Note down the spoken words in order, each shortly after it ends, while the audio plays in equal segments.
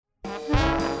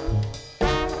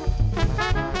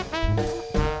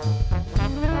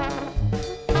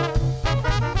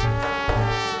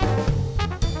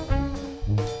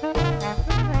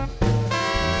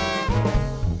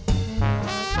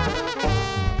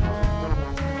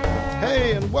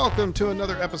and welcome to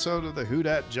another episode of the Who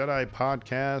Dat Jedi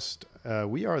podcast.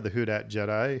 We are the Who Dat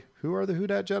Jedi. Who are the Who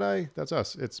Dat Jedi? That's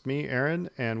us. It's me, Aaron,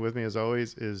 and with me as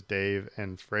always is Dave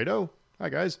and Fredo. Hi,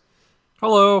 guys.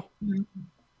 Hello.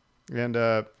 And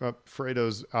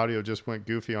Fredo's audio just went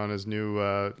goofy on his new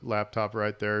laptop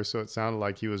right there, so it sounded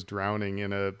like he was drowning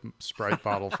in a Sprite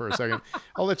bottle for a second.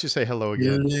 I'll let you say hello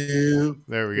again. Hello.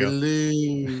 There we go.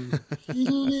 Hello.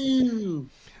 Hello.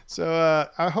 So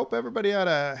I hope everybody had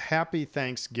a happy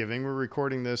Thanksgiving. We're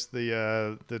recording this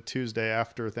the Tuesday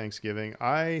after Thanksgiving.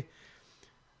 We're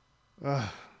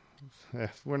not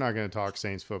going to talk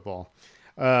Saints football.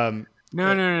 No.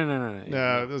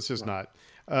 No, that's just not.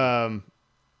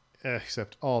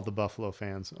 Except all the Buffalo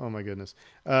fans. Oh my goodness.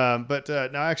 But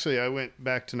no, actually, I went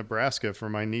back to Nebraska for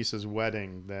my niece's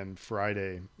wedding. Then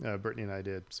Friday, Brittany and I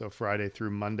did. So Friday through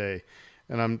Monday,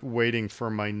 and I'm waiting for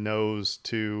my nose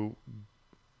to,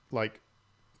 like,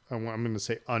 I'm going to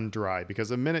say undry, because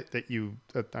the minute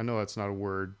that I know that's not a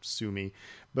word, sue me,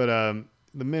 but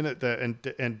the minute that,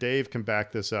 and Dave can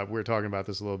back this up. We were talking about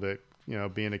this a little bit,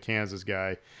 being a Kansas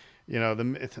guy,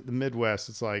 the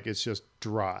Midwest, it's just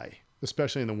dry,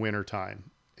 especially in the winter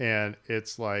time. And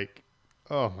it's like,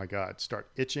 oh my God, start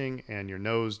itching and your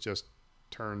nose just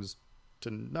turns to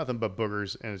nothing but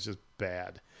boogers, and it's just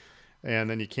bad. And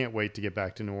then you can't wait to get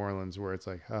back to New Orleans, where it's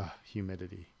like,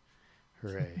 humidity.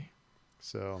 Hooray.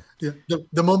 So yeah,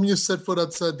 the moment you set foot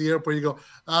outside the airport, you go,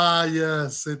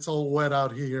 yes, it's all wet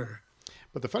out here.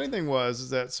 But the funny thing is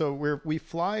that we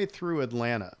fly through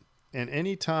Atlanta, and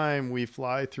anytime we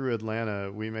fly through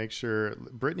Atlanta, we make sure,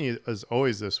 Brittany is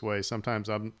always this way. Sometimes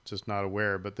I'm just not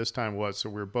aware, but this time was. So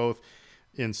we're both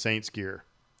in Saints gear,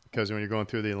 because when you're going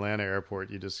through the Atlanta airport,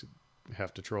 you just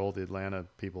have to troll the Atlanta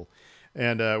people.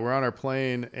 And we're on our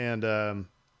plane, and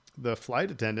the flight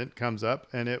attendant comes up,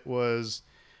 and it was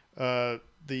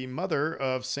the mother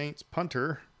of Saints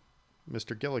punter,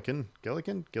 Mr. Gillikin.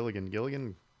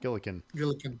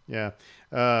 Yeah.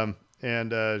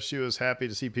 And she was happy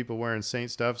to see people wearing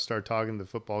Saint stuff, start talking the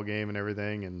football game and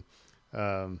everything. And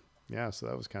so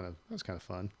that was kind of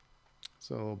fun.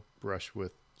 So brush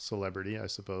with celebrity, I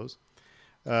suppose.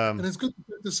 And it's good to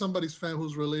talk to somebody's fan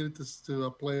who's related to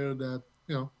a player that,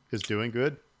 is doing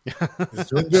good. Is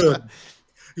doing good.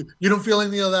 You don't feel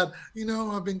any of that,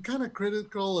 I've been kind of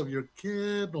critical of your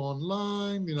kid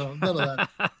online, none of that.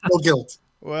 No guilt.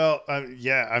 Well, I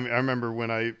remember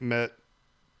when I met,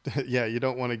 you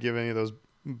don't want to give any of those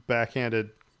backhanded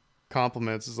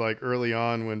compliments. It's like early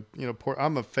on when,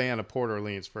 I'm a fan of Port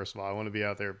Orleans, first of all. I want to be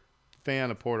out there,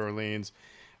 fan of Port Orleans.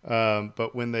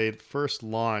 But when they first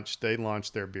launched, they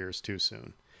launched their beers too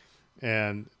soon.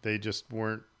 And they just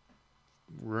weren't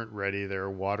ready. They were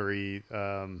watery,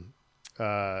 and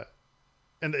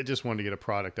they just wanted to get a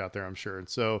product out there, I'm sure. And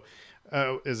so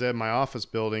is at my office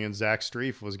building, and Zach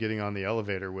Streif was getting on the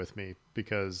elevator with me,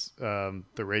 because the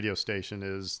radio station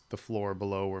is the floor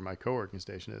below where my co-working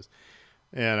station is.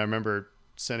 And I remember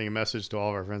sending a message to all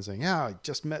of our friends saying, yeah, I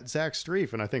just met Zach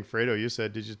Streif. And I think, Fredo, you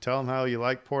said, did you tell him how you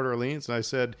like Port Orleans? And I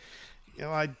said,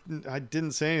 I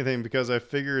didn't say anything, because I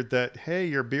figured that, hey,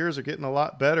 your beers are getting a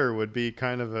lot better would be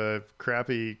kind of a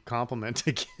crappy compliment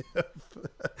to give.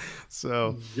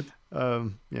 So, yep.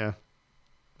 Yeah.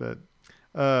 But,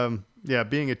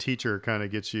 being a teacher kind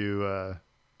of gets you,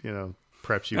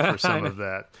 preps you for some of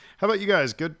that. How about you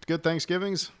guys? Good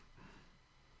Thanksgivings?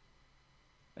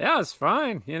 Yeah, it's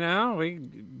fine. We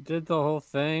did the whole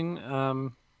thing.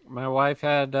 My wife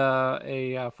had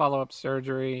a follow-up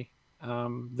surgery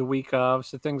the week of,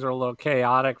 so things are a little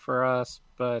chaotic for us,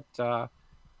 but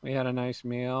we had a nice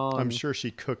meal. I'm sure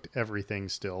she cooked everything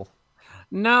still.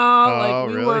 No,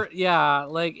 we really? were,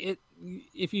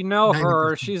 if you know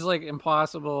her, she's like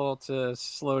impossible to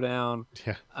slow down.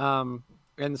 Yeah.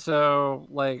 And so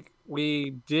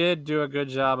we did do a good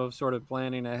job of sort of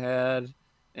planning ahead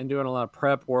and doing a lot of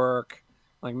prep work,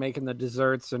 like making the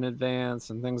desserts in advance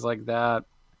and things like that.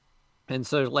 And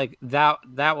so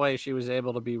that way she was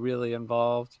able to be really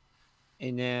involved.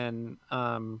 And then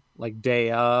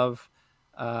day of,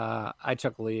 I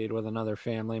took lead with another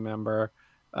family member.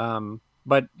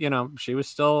 But she was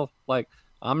still like,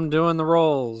 I'm doing the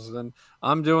rolls and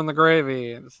I'm doing the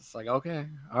gravy. And it's just like, okay,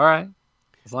 all right.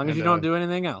 As long as you don't do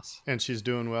anything else. And she's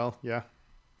doing well. Yeah.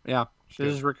 Yeah.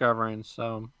 She's recovering.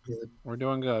 So we're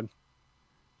doing good.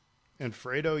 And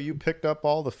Fredo, you picked up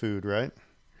all the food, right?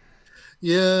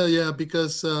 Yeah,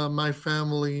 because my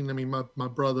family, my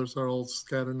brothers are all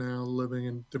scattered now, living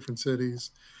in different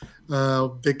cities.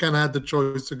 They kind of had the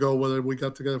choice to go whether we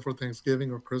got together for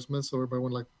Thanksgiving or Christmas. So everybody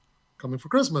went coming for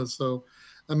Christmas. So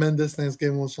this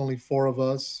Thanksgiving was only 4 of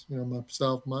us,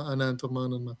 myself, an aunt of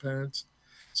mine, and my parents.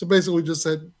 So basically we just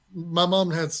said, my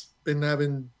mom has been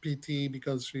having PT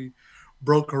because she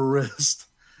broke her wrist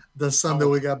the Sunday Oh,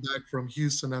 we got back from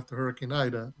Houston after Hurricane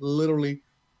Ida. Literally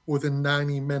within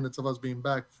 90 minutes of us being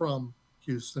back from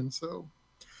Houston. So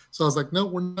I was like, no,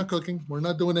 we're not cooking. We're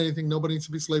not doing anything. Nobody needs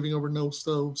to be slaving over no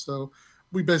stove. So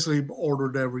we basically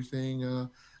ordered everything.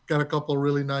 Got a couple of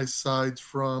really nice sides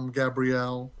from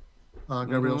Gabrielle's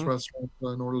Mm-hmm. restaurant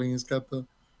in Orleans. Got the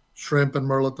shrimp and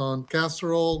mirliton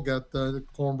casserole. Got the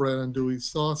cornbread and Dewey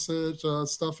sausage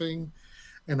stuffing.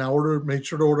 And made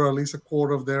sure to order at least a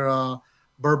quart of their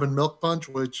bourbon milk punch,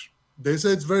 which they say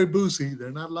it's very boozy.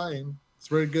 They're not lying. It's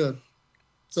very good.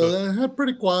 so So I had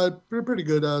pretty quiet, pretty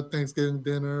good Thanksgiving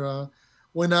dinner.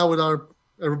 Went out with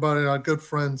everybody, our good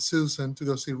friend Susan, to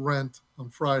go see Rent on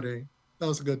Friday. That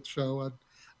was a good show. I'd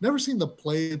never seen the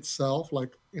play itself,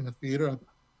 like in a theater.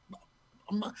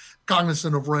 I'm not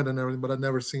cognizant of Rent and everything, but I'd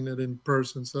never seen it in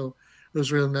person. So it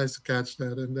was really nice to catch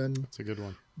that. And then that's a good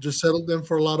one. just settled in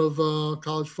for a lot of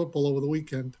college football over the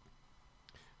weekend.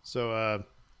 So,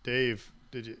 Dave,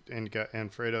 did you and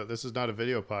Fredo? This is not a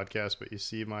video podcast, but you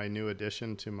see my new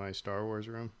addition to my Star Wars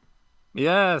room.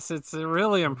 Yes, it's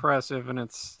really impressive, and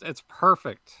it's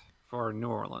perfect for New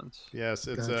Orleans. Yes,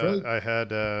 it's. That's right. I had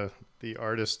the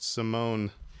artist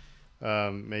Simone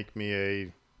make me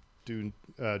a do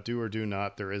or do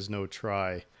not. There is no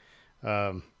try.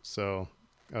 So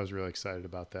I was really excited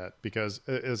about that because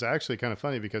it was actually kind of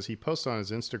funny because he posts on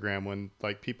his Instagram when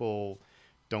like people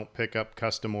don't pick up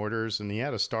custom orders, and he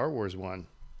had a Star Wars one,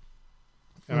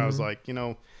 and I was like,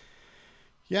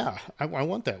 yeah, I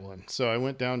want that one. So I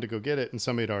went down to go get it, and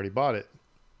somebody had already bought it,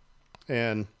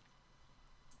 and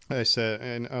I was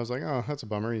like, oh, that's a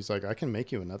bummer. He's like, I can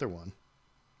make you another one.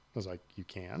 I was like, you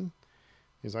can?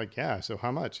 He's like, yeah. So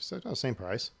how much? He said, oh, same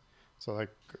price. So like,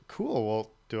 cool.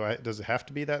 Well, does it have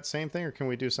to be that same thing, or can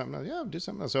we do something else? Yeah, do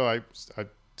something else. So I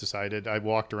decided. I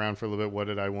walked around for a little bit. What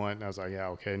did I want? And I was like, yeah,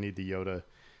 okay, I need the Yoda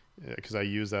because I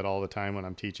use that all the time when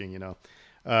I'm teaching. And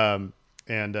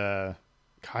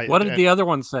What did the other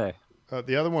one say?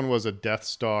 the other one was a Death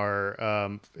Star,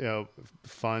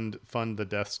 fund the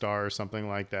Death Star or something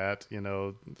like that.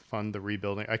 Fund the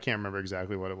rebuilding. I can't remember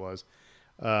exactly what it was.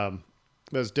 It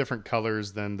was different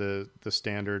colors than the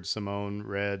standard Simone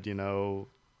red. But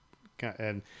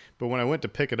when I went to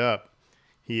pick it up,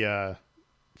 he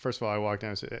first of all I walked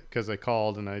down because I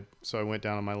called and I went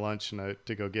down on my lunch and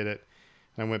to go get it.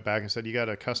 And I went back and said, "You got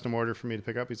a custom order for me to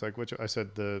pick up?" He's like, "Which?" I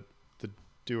said, "The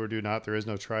do or do not. There is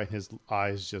no try." And his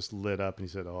eyes just lit up, and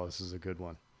he said, "Oh, this is a good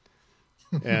one."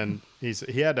 And he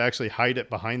had to actually hide it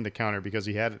behind the counter because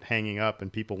he had it hanging up, and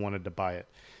people wanted to buy it.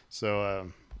 So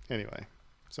anyway,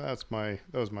 so that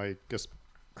was my just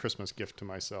Christmas gift to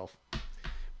myself.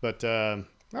 But all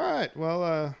right, well,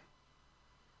 I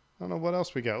don't know what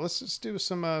else we got. Let's just do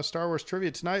some Star Wars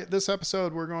trivia tonight. This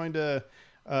episode, we're going to.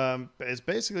 It's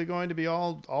basically going to be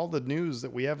all the news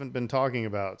that we haven't been talking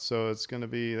about. So it's going to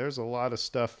be, there's a lot of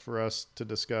stuff for us to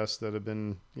discuss that have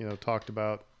been, talked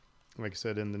about, like I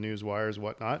said, in the news wires,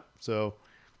 whatnot. So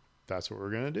that's what we're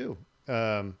going to do.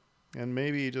 And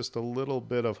maybe just a little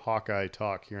bit of Hawkeye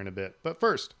talk here in a bit. But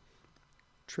first,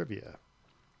 trivia.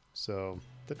 So,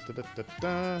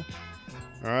 all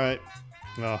right.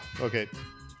 Well, okay.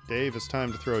 Dave, it's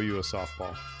time to throw you a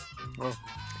softball. Oh.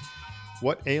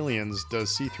 What aliens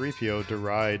does C-3PO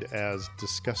deride as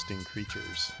disgusting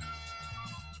creatures?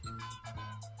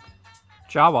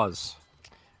 Jawas.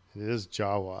 It is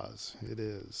Jawas. It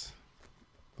is.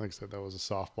 Like I said, that was a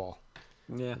softball.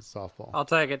 Yeah. It's a softball. I'll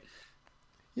take it.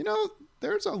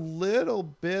 There's a little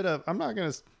bit of,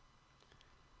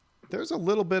 there's a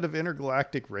little bit of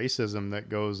intergalactic racism that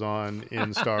goes on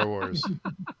in Star Wars.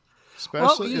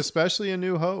 Especially in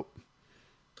New Hope.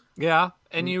 Yeah,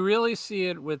 and you really see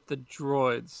it with the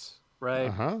droids, right?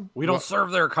 Uh-huh. We don't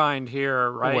serve their kind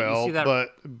here, right? Well, you see that...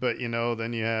 but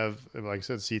then you have, like I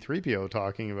said, C-3PO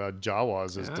talking about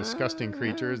Jawas as disgusting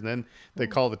creatures, and then they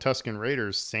call the Tusken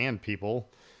Raiders sand people.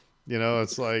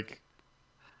 It's like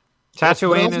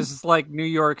Tatooine is like New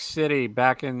York City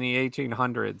back in the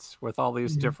 1800s with all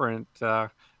these different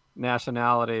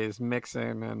nationalities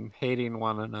mixing and hating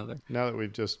one another. Now that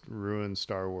we've just ruined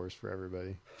Star Wars for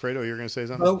everybody. Fredo, you're going to say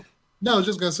something? Well, no, I was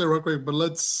just going to say real quick, but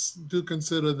let's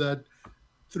consider that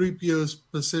 3PO's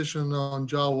position on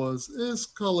Jawas is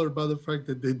colored by the fact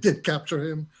that they did capture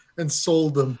him and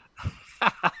sold him.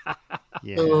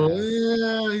 Yeah. So,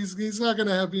 yeah, he's not going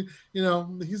to have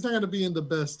he's not going to be in the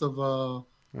best of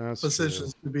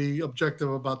positions to be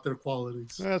objective about their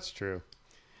qualities. That's true.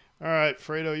 All right,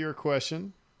 Fredo, your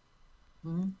question.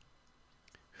 Mm-hmm.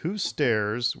 Who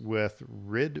stares with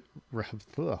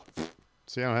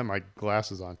See, I don't have my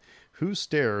glasses on. Who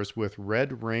stares with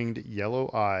red-ringed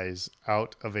yellow eyes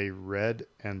out of a red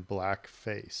and black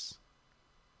face?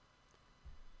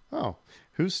 Oh,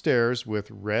 who stares with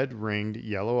red-ringed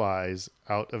yellow eyes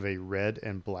out of a red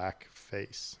and black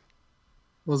face?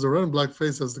 Was the red and black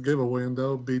face as the giveaway, and that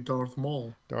would be Darth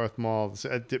Maul. Darth Maul.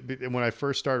 When I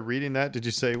first started reading that, did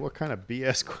you say, what kind of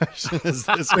BS question is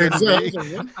this going to be?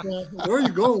 Exactly. Where are you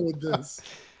going with this?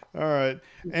 All right.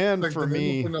 And Like for the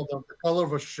me, name of the color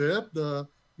of a ship, the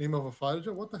name of a fighter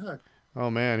jet. What the heck? oh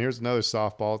man, here's another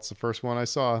softball. It's the first one I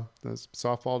saw. That's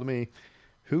softball to me.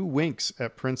 Who winks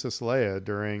at Princess Leia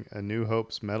during A New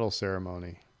Hope's medal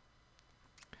ceremony?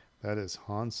 That is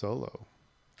Han Solo.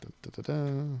 Dun, dun, dun,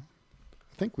 dun.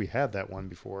 I think we had that one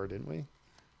before, didn't we?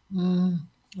 I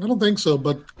don't think so,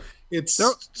 but it's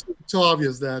so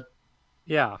obvious that.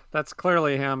 Yeah, that's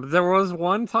clearly him. There was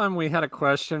one time we had a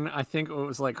question. I think it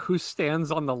was like, who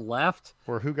stands on the left?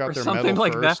 Or who got Or their something medal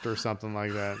like first that. or something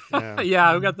like that. Yeah.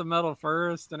 Yeah, who got the medal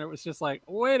first? And it was just like,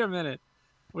 wait a minute.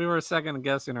 We were second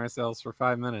guessing ourselves for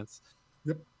 5 minutes.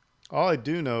 Yep. All I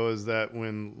do know is that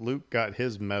when Luke got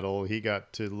his medal, he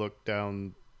got to look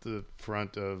down the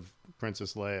front of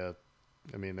Princess Leia.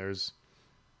 I mean,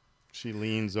 she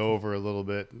leans over a little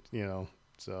bit,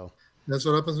 so. That's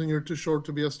what happens when you're too short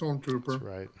to be a stormtrooper. That's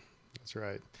right. That's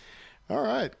right. All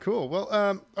right, cool.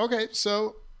 Well, okay,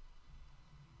 so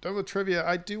done with trivia.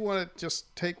 I do want to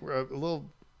just take a little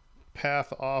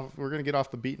path off. We're going to get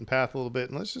off the beaten path a little bit,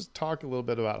 and let's just talk a little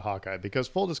bit about Hawkeye, because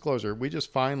full disclosure, we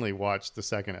just finally watched the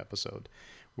second episode.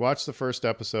 We watched the first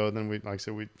episode, then we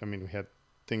had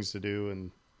things to do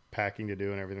and packing to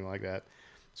do and everything like that.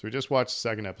 So we just watched the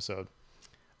second episode.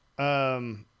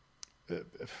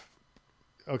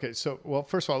 Okay, so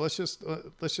first of all, let's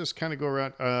just kind of go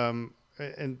around.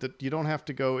 You don't have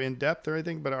to go in depth or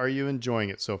anything, but are you enjoying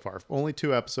it so far? Only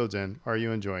 2 episodes in. Are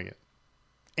you enjoying it?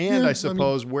 And I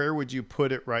suppose, where would you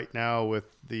put it right now with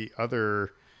the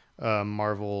other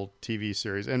Marvel TV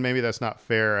series? And maybe that's not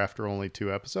fair after only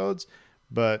 2 episodes,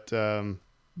 but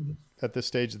at this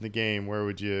stage of the game, where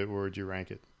would you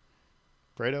rank it?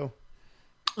 Fredo?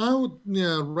 I would,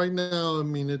 right now, I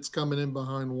mean, it's coming in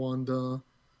behind Wanda.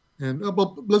 And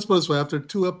but let's put it this way, after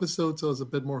 2 episodes, I was a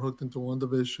bit more hooked into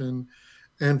WandaVision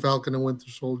and Falcon and Winter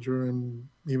Soldier and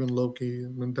even Loki. I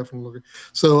mean, definitely Loki.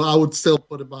 So I would still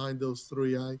put it behind those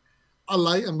 3.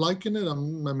 I'm liking it.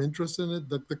 I'm interested in it.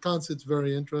 The concept's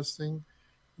very interesting.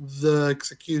 The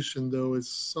execution, though, is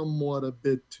somewhat a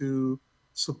bit too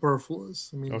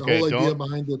superfluous. I mean, the whole idea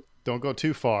behind it. Don't go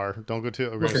too far. Don't go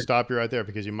too. We're going to stop you right there,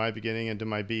 because you might be getting into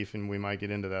my beef, and we might get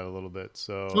into that a little bit.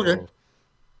 So, okay.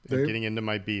 Getting into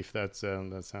my beef, that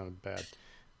sounded bad.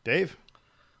 Dave?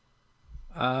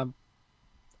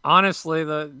 Honestly,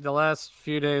 the last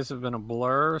few days have been a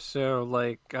blur. So,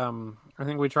 I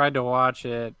think we tried to watch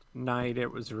it night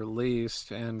it was released,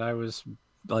 and I was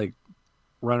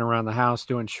running around the house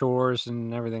doing chores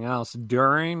and everything else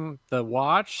during the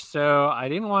watch. So I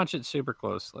didn't watch it super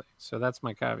closely. So that's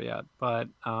my caveat. But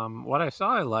what I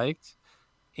saw, I liked,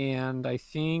 and I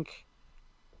think.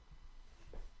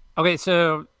 Okay,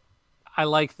 so I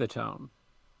like the tone.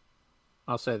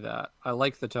 I'll say that. I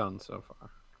like the tone so far.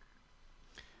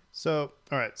 So,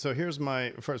 all right. So here's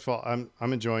first of all,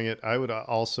 I'm enjoying it. I would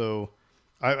also,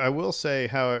 I will say,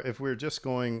 how if we're just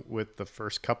going with the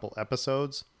first couple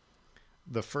episodes,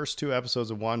 the first 2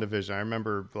 episodes of WandaVision, I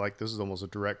remember, this is almost a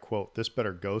direct quote: "This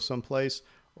better go someplace,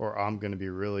 or I'm going to be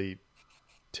really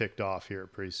ticked off here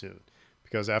pretty soon."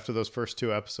 Because after those first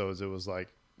 2 episodes, it was like,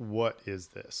 what is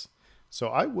this? So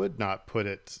I would not put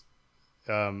it,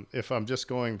 if I'm just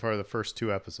going for the first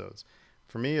 2 episodes.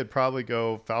 For me, it'd probably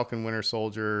go Falcon, Winter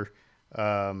Soldier,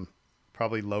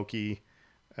 probably Loki,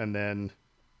 and then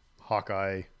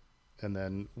Hawkeye, and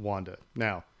then Wanda.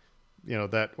 Now,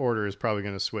 that order is probably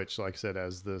going to switch, like I said,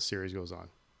 as the series goes on.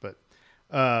 But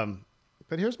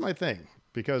here's my thing,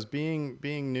 because being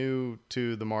new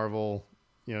to the Marvel,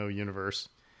 universe,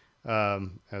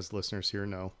 as listeners here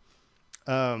know,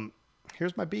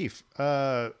 here's my beef.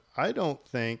 I don't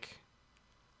think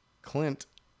Clint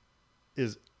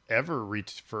is ever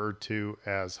referred to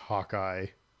as Hawkeye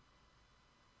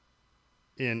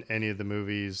in any of the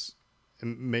movies.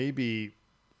 Maybe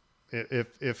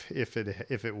if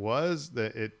it was,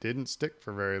 that it didn't stick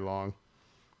for very long.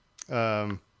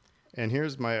 And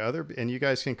here's my other, and you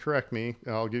guys can correct me,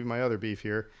 I'll give you my other beef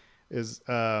here, is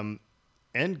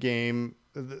Endgame.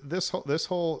 This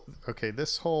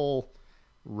whole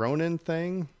Ronin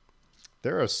thing,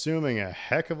 they're assuming a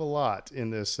heck of a lot in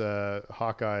this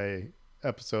Hawkeye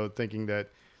episode, thinking that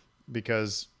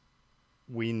because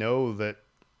we know that,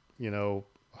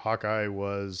 Hawkeye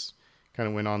kind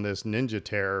of went on this ninja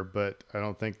tear, but I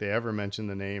don't think they ever mentioned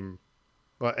the name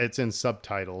Well, it's in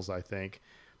subtitles, I think,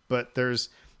 but they're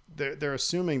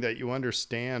assuming that you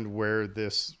understand where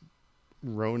this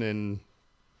Ronin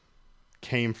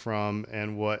came from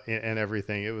and what and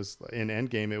everything. It was in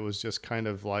Endgame. It was just kind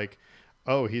of like,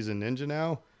 oh, he's a ninja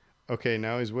now. Okay,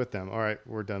 now he's with them. All right,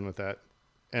 we're done with that.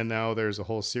 And now there's a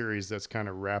whole series that's kind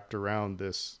of wrapped around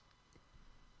this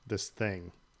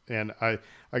thing. And I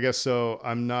guess so.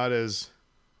 I'm not as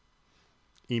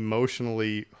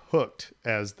emotionally hooked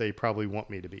as they probably want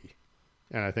me to be,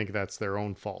 and I think that's their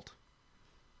own fault.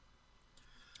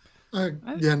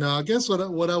 Yeah, no, I guess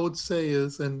what I would say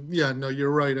is, and yeah, no,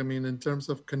 you're right. I mean, in terms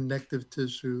of connective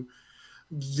tissue,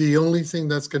 the only thing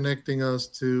that's connecting us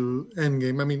to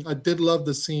Endgame. I mean, I did love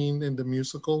the scene in the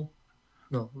musical.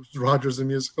 No, it was Rogers the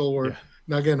musical. Where Yeah.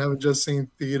 now again, having just seen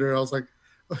theater, I was like,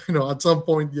 at some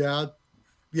point, yeah,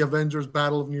 the Avengers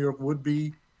Battle of New York would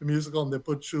be the musical, and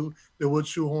they would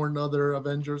shoehorn other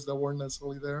Avengers that weren't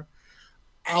necessarily there.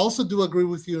 I also do agree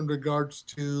with you in regards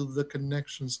to the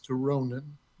connections to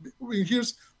Ronin. I mean,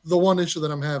 here's the one issue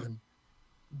that I'm having: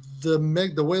 the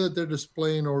way that they're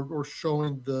displaying or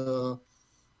showing the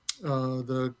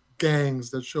gangs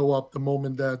that show up the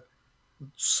moment that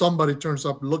somebody turns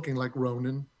up looking like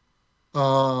Ronin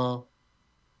uh,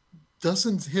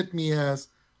 doesn't hit me as,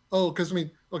 oh, because I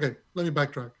mean, okay, let me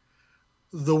backtrack.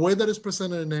 The way that is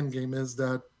presented in Endgame is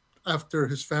that after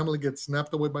his family gets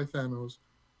snapped away by Thanos,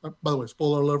 by the way,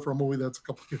 spoiler alert for a movie that's a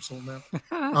couple years old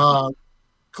now.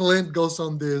 Clint goes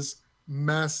on this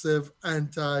massive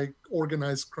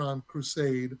anti-organized crime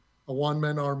crusade, a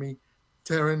one-man army,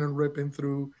 tearing and ripping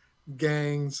through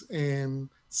gangs and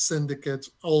syndicates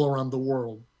all around the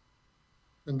world.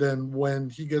 And then when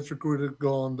he gets recruited to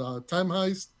go on the time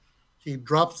heist, he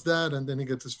drops that, and then he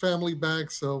gets his family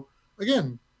back. So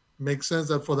again, makes sense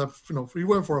that for that, he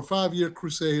went for a 5-year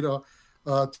crusade to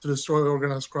destroy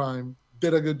organized crime,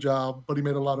 did a good job, but he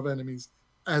made a lot of enemies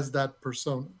as that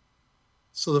persona.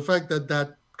 So the fact that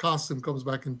that costume comes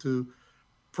back into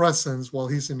presence while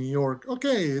he's in New York,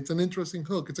 okay, it's an interesting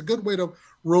hook. It's a good way to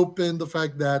rope in the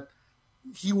fact that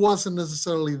he wasn't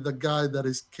necessarily the guy that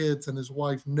his kids and his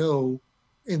wife know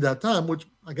in that time, which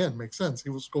again makes sense. He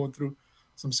was going through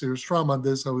some serious trauma, and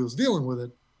this is how he was dealing with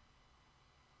it.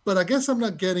 But I guess I'm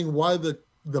not getting why the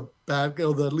bad guy,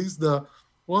 or at least the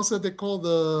what's that they call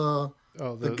the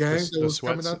gang that was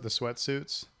coming out, the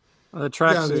sweatsuits, The yeah,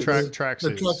 tracksuits. the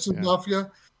tracksuits. tracksuit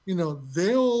mafia.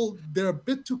 They're a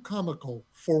bit too comical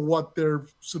for what they're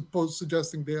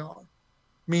suggesting they are.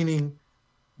 Meaning,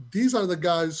 these are the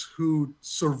guys who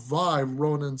survived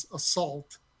Ronan's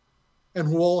assault and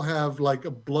who all have like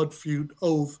a blood feud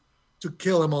oath to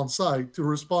kill him on sight, to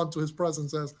respond to his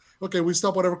presence as, okay, we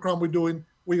stop whatever crime we're doing,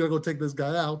 we gotta go take this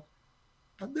guy out.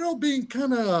 And they're all being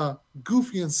kind of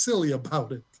goofy and silly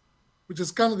about it, which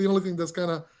is kind of the only thing that's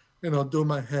kind of, doing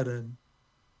my head in.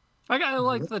 I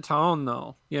like the tone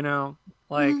though, and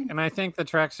I think the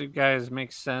tracksuit guys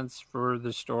make sense for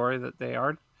the story that they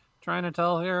are trying to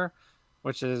tell here,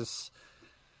 which is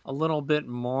a little bit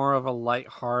more of a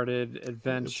lighthearted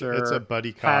adventure. It's a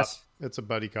buddy cop. It's a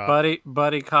buddy cop.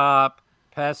 Buddy cop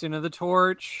passing of the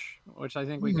torch, which I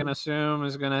think we can assume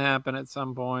is going to happen at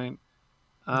some point.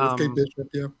 With Kate Bishop,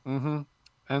 yeah. Mm-hmm.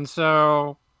 And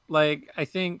so, I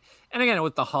think, and again,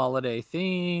 with the holiday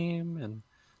theme and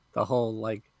the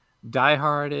whole Die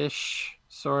Hard-ish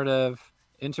sort of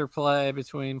interplay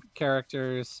between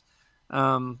characters,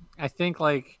 I think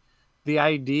the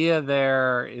idea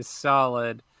there is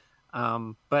solid.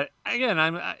 But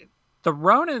again, the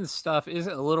Ronin stuff is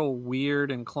a little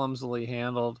weird and clumsily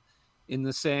handled in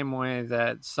the same way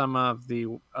that some of the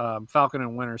Falcon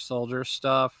and Winter Soldier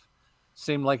stuff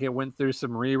seemed like it went through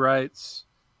some rewrites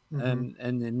and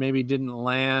it maybe didn't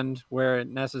land where it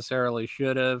necessarily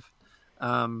should have.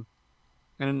 And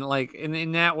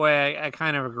in that way, I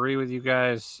kind of agree with you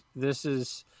guys. This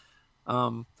is,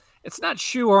 it's not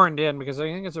shoehorned in because I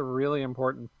think it's a really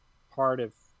important part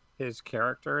of his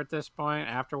character at this point.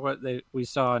 After what we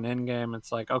saw in Endgame,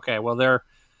 it's like, okay, well,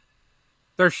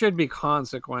 there should be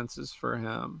consequences for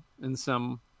him in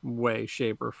some way,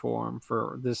 shape, or form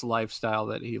for this lifestyle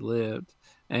that he lived,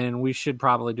 and we should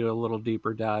probably do a little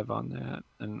deeper dive on that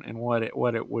and what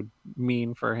it would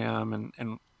mean for him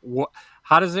and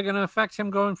how does it going to affect him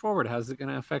going forward? How's it going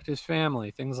to affect his family?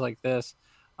 Things like this.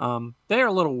 They are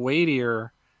a little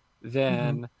weightier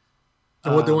than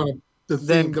what they want to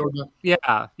think.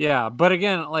 Yeah. But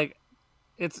again,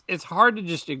 it's hard to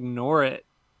just ignore it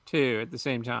too at the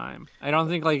same time. I don't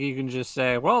think you can just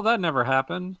say, well, that never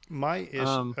happened. My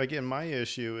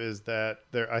issue is that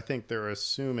I think they're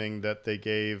assuming that they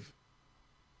gave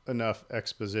enough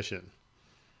exposition.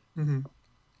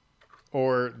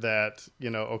 or that,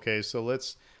 okay, so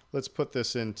let's put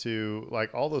this into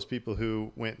like all those people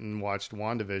who went and watched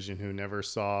WandaVision who never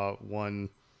saw one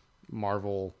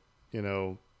Marvel,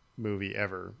 movie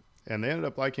ever, and they ended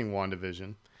up liking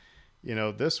WandaVision.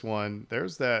 This one,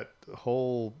 there's that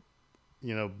whole,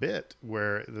 bit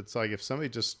where it's like if somebody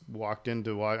just walked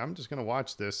into, I'm just going to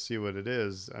watch this, see what it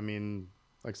is. I mean,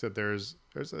 like I said, there's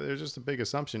just a big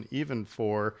assumption, even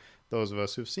for those of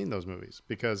us who've seen those movies,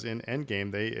 because in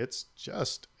Endgame, it's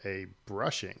just a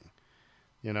brushing,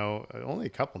 only a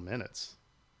couple minutes.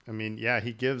 I mean, yeah,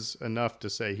 he gives enough to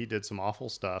say he did some awful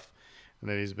stuff, and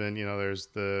then he's been, there's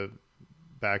the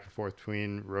back and forth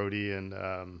between Rhodey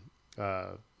and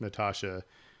Natasha,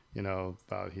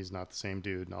 about he's not the same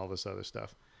dude and all this other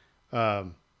stuff.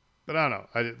 But I don't know.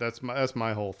 That's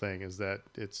my whole thing, is that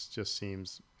it's just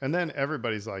seems, and then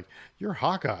everybody's like, "You're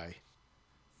Hawkeye."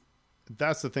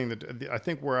 That's the thing that I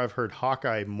think where I've heard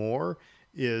Hawkeye more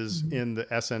is in the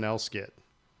SNL skit,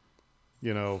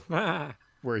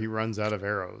 where he runs out of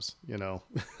arrows,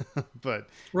 but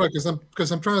right,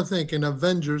 because I'm trying to think. In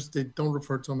Avengers, they don't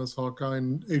refer to him as Hawkeye,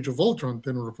 and Age of Ultron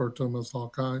didn't refer to him as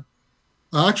Hawkeye.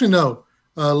 Actually, no.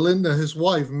 Linda, his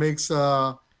wife,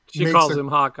 she calls him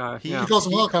Hawkeye. She calls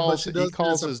him Hawkeye, but she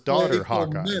calls his daughter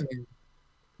Hawkeye. Manner.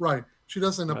 Right. She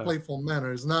does it in a playful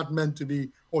manner. It's not meant to be,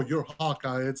 "Oh, you're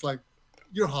Hawkeye." It's like,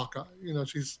 "You're Hawkeye."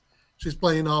 She's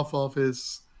playing off of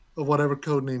whatever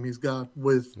code name he's got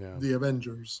with the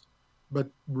Avengers. But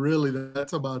really,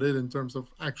 that's about it in terms of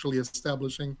actually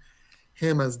establishing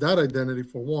him as that identity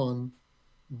for one,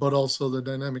 but also the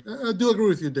dynamic. I do agree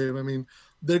with you, Dave. I mean,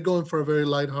 they're going for a very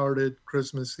lighthearted,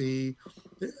 Christmassy.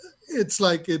 It's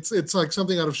like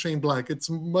something out of Shane Black.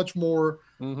 It's much more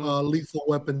Lethal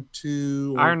Weapon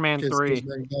 2, Iron Man 3,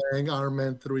 Iron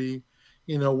Man 3.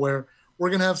 Where we're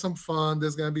gonna have some fun.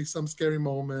 There's gonna be some scary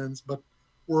moments, but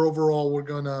we're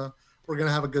gonna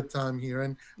have a good time here.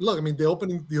 And look, I mean, the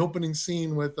opening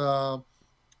scene with I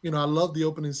love the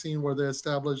opening scene where they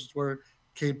established where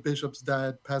Kate Bishop's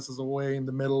dad passes away in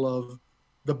the middle of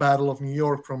the Battle of New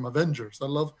York from Avengers. I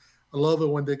love it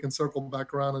when they can circle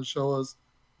back around and show us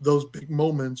those big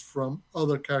moments from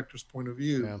other characters' point of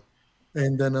view. Yeah.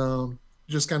 And then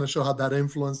just kind of show how that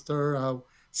influenced her, how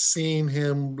seeing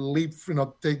him leap,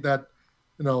 take that,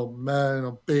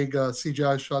 big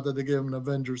CGI shot that they gave him in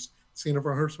Avengers, seeing it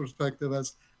from her perspective,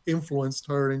 has influenced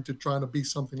her into trying to be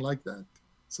something like that.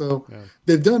 So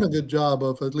they've done a good job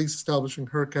of at least establishing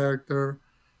her character,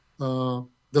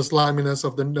 the sliminess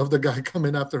of the guy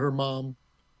coming after her mom,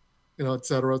 et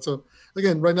cetera. So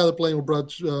again, right now they're playing with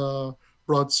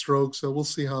broad strokes. So we'll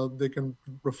see how they can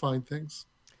refine things.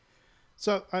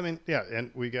 So, I mean, yeah.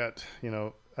 And we got,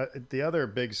 the other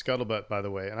big scuttlebutt, by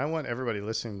the way, and I want everybody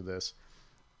listening to this,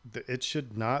 it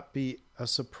should not be a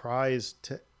surprise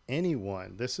to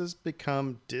anyone. This has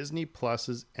become Disney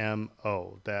Plus's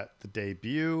MO, that the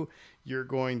debut, you're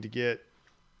going to get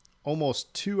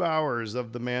almost 2 hours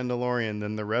of The Mandalorian,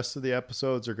 then the rest of the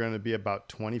episodes are going to be about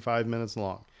 25 minutes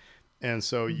long. And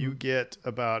so you get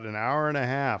about an hour and a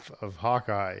half of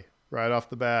Hawkeye right off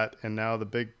the bat. And now the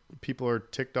big people are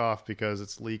ticked off because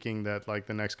it's leaking that like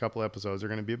the next couple episodes are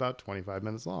going to be about 25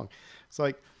 minutes long. It's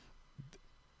like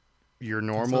your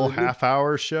normal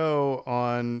half-hour show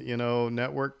on,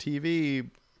 network TV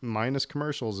minus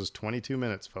commercials is 22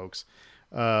 minutes, folks.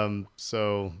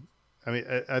 So, I mean,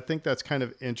 I think that's kind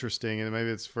of interesting, and maybe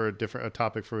it's for a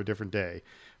topic for a different day,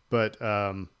 but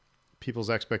people's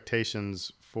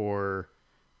expectations for,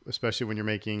 especially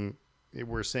when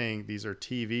we're saying these are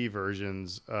TV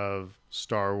versions of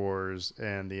Star Wars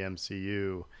and the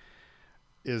MCU.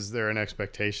 Is there an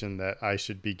expectation that I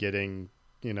should be getting,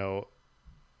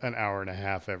 an hour and a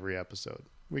half every episode?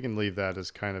 We can leave that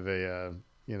as kind of a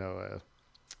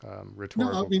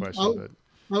rhetorical question.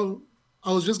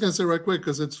 I was just going to say right quick,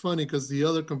 because it's funny, because the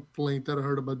other complaint that I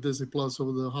heard about Disney Plus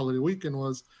over the holiday weekend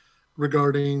was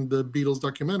regarding the Beatles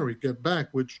documentary, Get Back,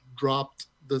 which dropped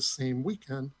the same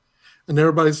weekend. And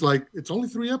everybody's like, it's only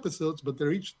 3 episodes, but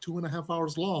they're each 2.5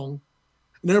 hours long.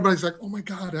 And everybody's like, oh my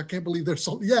God, I can't believe there's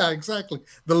so... Yeah, exactly.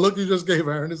 The look you just gave,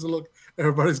 Aaron, is the look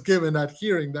everybody's giving at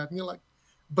hearing that. And you're like,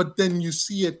 but then you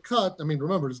see it cut. I mean,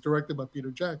 remember, it's directed by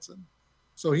Peter Jackson.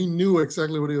 So he knew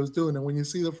exactly what he was doing. And when you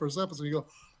see the first episode, you go,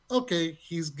 okay,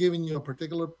 he's giving you a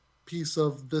particular piece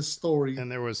of this story.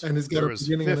 And there was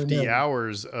 50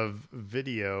 hours of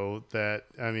video that,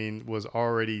 I mean, was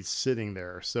already sitting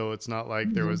there. So it's not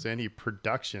like there was any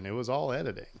production. It was all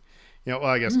editing. Well,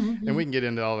 I guess, and we can get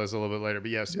into all this a little bit later,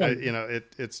 but yes,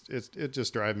 it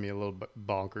just drives me a little bit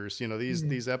bonkers.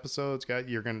 These episodes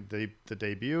the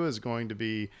debut is going to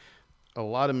be a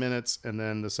lot of minutes, and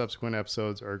then the subsequent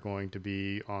episodes are going to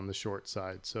be on the short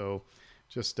side. So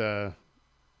just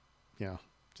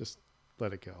just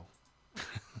let it go.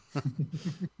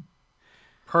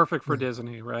 Perfect for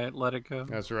Disney, right? Let it go.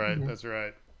 That's right. Mhm. That's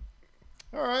right.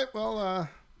 All right. Well,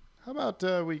 how about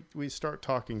we start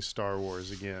talking Star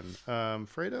Wars again?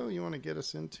 Fredo, you want to get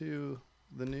us into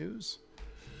the news?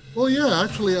 Well, yeah,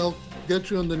 actually, I'll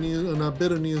get you on the news on a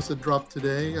bit of news that dropped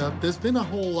today. There's been a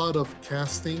whole lot of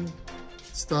casting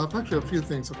stuff. Actually, a few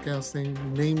things of casting,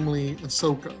 namely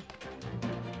Ahsoka.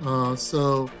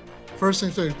 So, first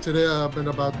thing today, been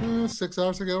about 6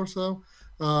 hours ago or so.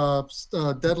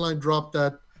 Deadline dropped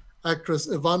that actress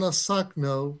Ivana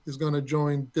Sakno is going to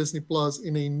join Disney Plus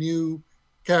in a newly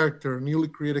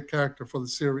created character for the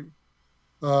series.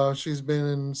 She's been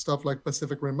in stuff like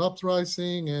Pacific Rim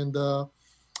Uprising and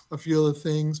a few other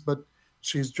things, but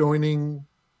she's joining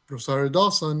Rosario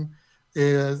Dawson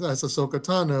as Ahsoka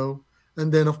Tano.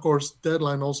 And then, of course,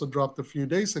 Deadline also dropped a few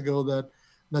days ago that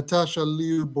Natasha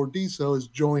Liu Bordizzo is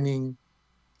joining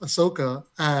Ahsoka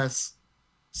as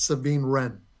Sabine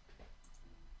Wren.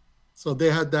 So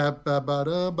they had that about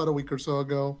a week or so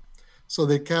ago. So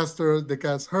they cast her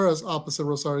as opposite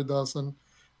Rosario Dawson.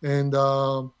 And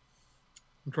I'm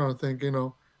trying to think,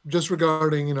 just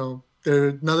regarding,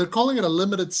 they're calling it a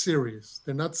limited series.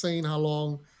 They're not saying how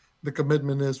long the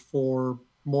commitment is for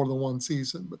more than one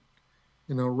season, but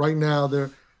right now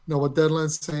what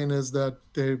Deadline's saying is that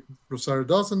Rosario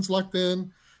Dawson's locked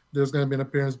in. There's going to be an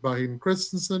appearance by Hayden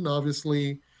Christensen,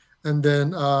 obviously, and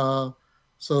then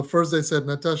so first they said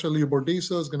Natasha Liu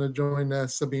Bordizzo is going to join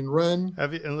as Sabine Wren.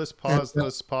 And let's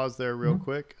pause there real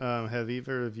quick. Have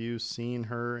either of you seen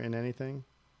her in anything?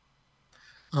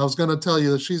 I was going to tell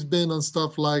you that she's been on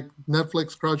stuff like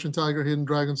Netflix, Crouching Tiger, Hidden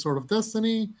Dragon, Sword of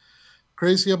Destiny,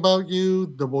 Crazy About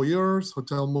You, The Voyeurs,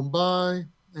 Hotel Mumbai,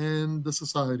 and The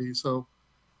Society. So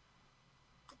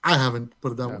I haven't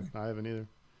put it that way. I haven't either.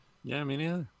 Yeah, me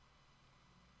neither.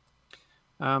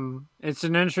 It's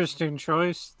an interesting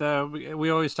choice. We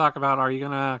always talk about, are you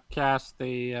going to cast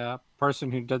the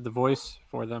person who did the voice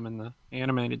for them in the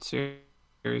animated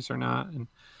series or not? And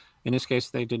in this case,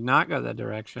 they did not go that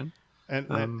direction. And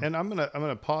I'm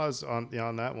gonna pause on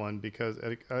that one because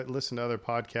I listen to other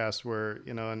podcasts where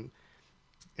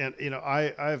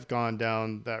I've gone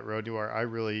down that road where I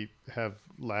really have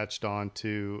latched on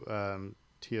to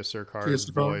Tia Serkar's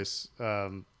voice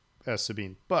as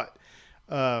Sabine, but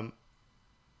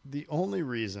the only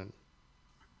reason,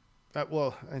 I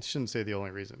shouldn't say the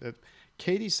only reason,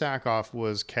 Katie Sackhoff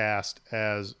was cast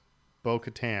as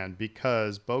Bo-Katan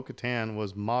because Bo-Katan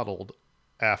was modeled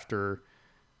after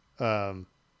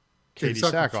Katie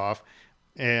Sackhoff,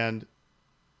 and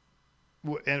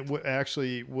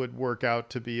actually would work out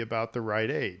to be about the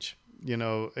right age,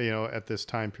 at this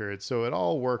time period. So it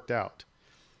all worked out.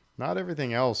 Not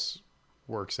everything else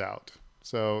works out.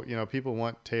 So, people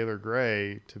want Taylor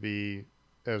Gray to be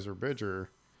Ezra Bridger.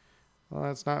 Well,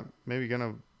 that's not maybe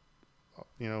going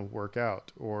to, work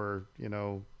out. Or,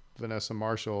 Vanessa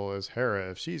Marshall as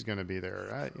Hera, if she's going to be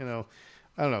there. I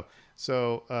don't know.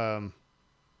 So,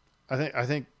 I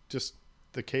think just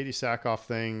the Katie Sackhoff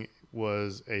thing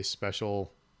was a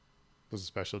special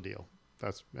deal.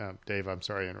 That's Dave. I'm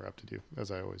sorry I interrupted you,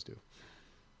 as I always do.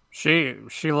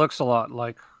 She looks a lot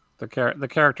like the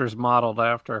character's modeled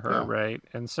after her, right?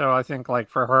 And so I think like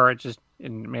for her, it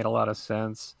made a lot of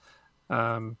sense.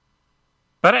 But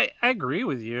I agree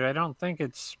with you. I don't think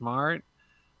it's smart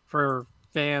for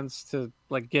fans to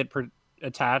like get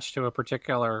attached to a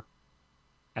particular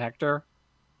actor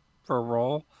for a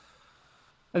role.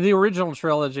 The original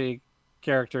trilogy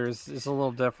characters is a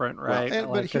little different, right?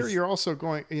 Well, but here you're also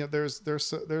going. There's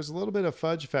a little bit of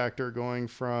fudge factor going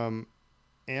from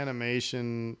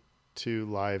animation to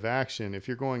live action. If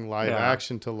you're going live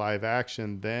action to live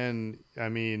action, then I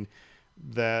mean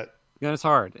that. Yeah, it's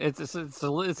hard. It's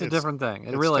a different thing.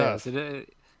 It really tough. is.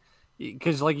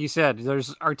 Because, like you said,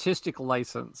 there's artistic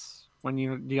license when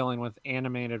you're dealing with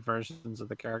animated versions of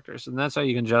the characters, and that's how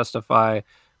you can justify.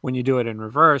 When you do it in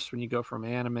reverse, when you go from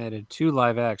animated to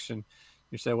live action,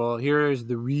 you say, well, here is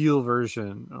the real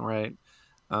version, all right?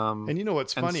 And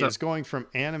what's funny is going from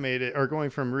animated or going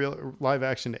from real live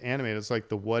action to animated. It's like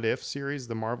the What If series,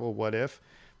 the Marvel What If.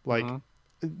 Like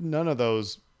none of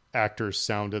those actors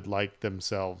sounded like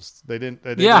themselves. They didn't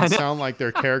sound like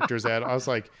their characters. I was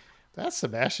like, that's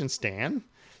Sebastian Stan.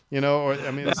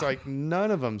 It's like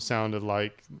none of them sounded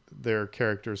like their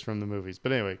characters from the movies.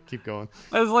 But anyway, keep going.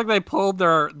 It's like they pulled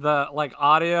the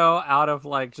audio out of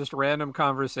like just random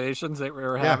conversations that we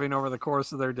were having over the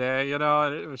course of their day, and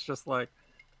it was just like,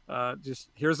 just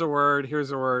here's a word,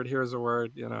 here's a word, here's a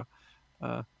word,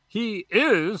 he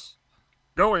is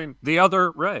going the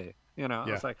other way. You know,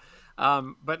 Yeah. it's like,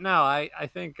 but no, I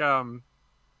think,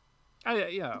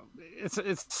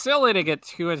 it's silly to get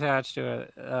too attached to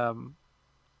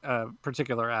a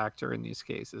particular actor in these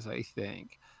cases. I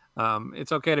think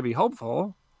it's okay to be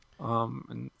hopeful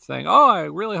and saying, "Oh, I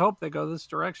really hope they go this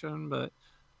direction." But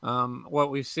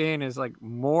what we've seen is like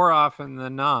more often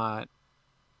than not,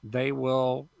 they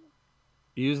will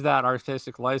use that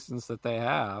artistic license that they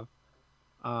have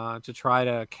to try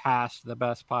to cast the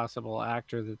best possible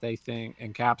actor that they think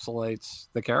encapsulates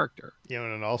the character.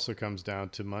 And it also comes down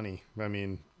to money. I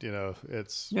mean,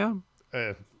 it's Yeah.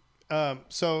 uh,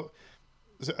 so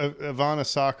Ivana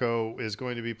Sacco is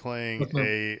going to be playing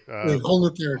a whole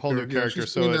new character. whole new Yeah, character,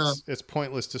 she's so been, it's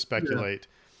pointless to speculate.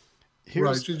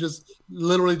 right. She just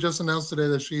literally just announced today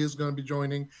that she is going to be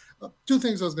joining. Two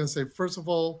things I was going to say. First of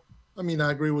all, I mean,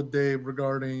 I agree with Dave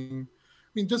regarding, I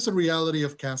mean, just the reality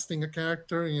of casting a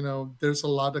character. There's a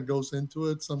lot that goes into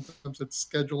it. Sometimes it's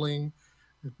scheduling,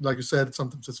 like you said.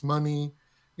 Sometimes it's money.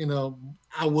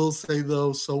 I will say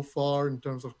though, so far in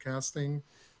terms of casting,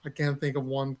 I can't think of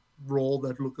one role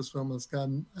that Lucasfilm has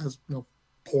gotten as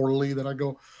poorly that I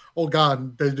go, oh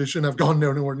God, they shouldn't have gone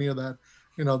there anywhere near that.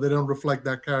 They don't reflect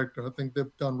that character. I think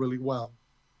they've done really well.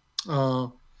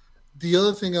 The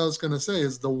other thing I was going to say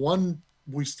is the one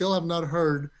we still have not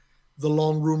heard, the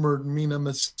long rumored Mina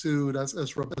Massoud as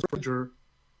Ezra Bridger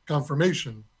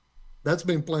confirmation. That's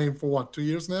been playing for what, 2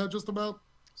 years now, just about?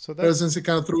 So ever since he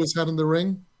kind of threw his hat in the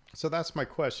ring. So that's my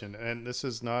question, and this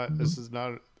is not. Mm-hmm. This is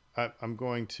not. I'm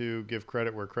going to give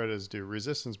credit where credit is due.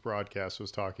 Resistance Broadcast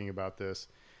was talking about this,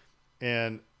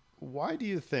 and why do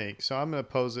you think? So I'm going to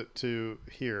pose it to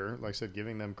here, like I said,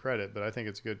 giving them credit, but I think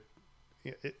it's good.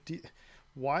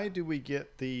 Why do we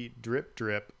get the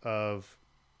drip of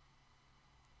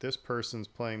this person's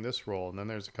playing this role, and then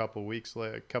there's a couple weeks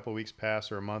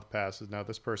pass or a month passes, now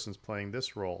this person's playing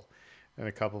this role, and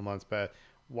a couple months pass?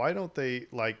 Why don't they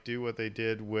do what they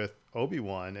did with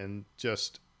Obi-Wan and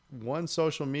just one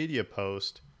social media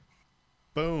post,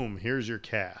 boom, here's your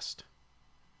cast?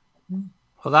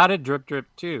 Well, that had drip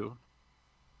too.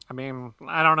 I mean,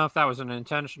 I don't know if that was an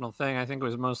intentional thing. I think it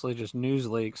was mostly just news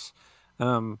leaks.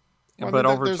 But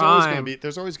over time,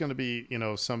 there's always going to be,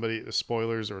 somebody,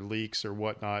 spoilers or leaks or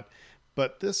whatnot.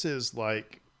 But this is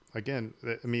again,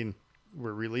 I mean,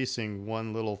 we're releasing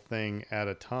one little thing at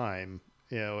a time,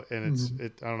 and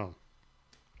I don't know.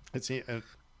 It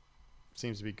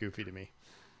seems to be goofy to me.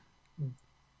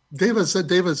 David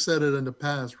said it in the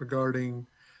past regarding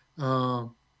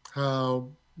how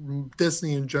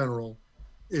Disney in general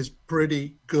is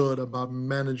pretty good about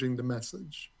managing the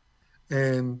message.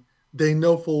 And they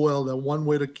know full well that one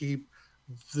way to keep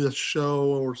the show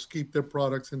or keep their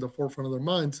products in the forefront of their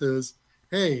minds is,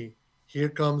 hey, here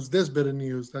comes this bit of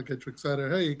news that gets you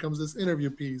excited. Hey, here comes this interview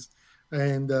piece.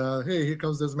 And hey, here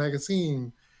comes this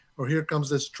magazine, or here comes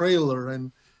this trailer.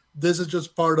 And this is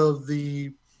just part of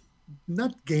the,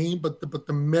 not game, but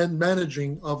the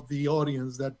managing of the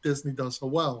audience that Disney does so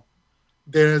well.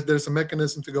 There's a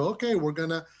mechanism to go, okay, we're going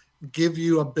to give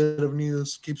you a bit of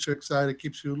news, keeps you excited,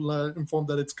 keeps you informed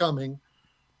that it's coming.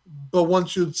 But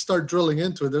once you start drilling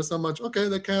into it, there's not much. Okay,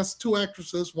 they cast two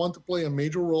actresses, one to play a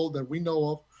major role that we know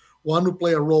of, one to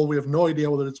play a role we have no idea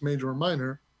whether it's major or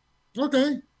minor.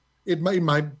 Okay, it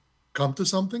might come to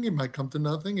something, it might come to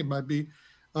nothing, it might be,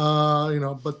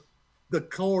 but the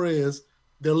core is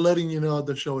they're letting you know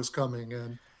the show is coming,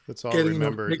 and let's all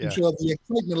remember, making sure the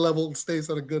excitement level stays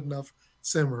at a good enough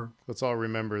simmer. Let's all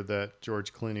remember that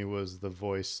George Clooney was the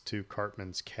voice to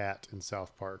Cartman's cat in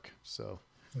South Park. So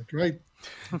that's right.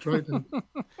 And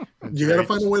you got to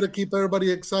find a way to keep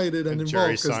everybody excited and involved.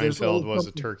 Jerry Seinfeld was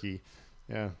a turkey.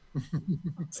 Yeah.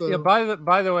 So, yeah.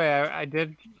 By the way, I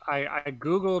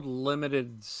googled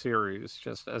limited series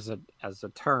just as a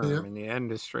term in the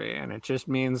industry, and it just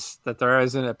means that there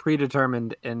isn't a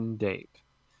predetermined end date.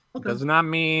 Okay. It does not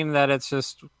mean that it's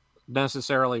just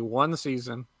necessarily one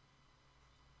season.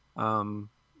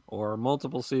 Or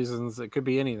multiple seasons. It could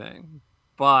be anything,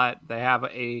 but they have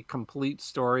a complete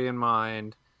story in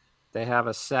mind. They have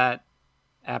a set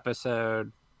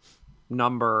episode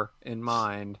number in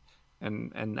mind,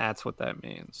 and that's what that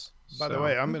means. By the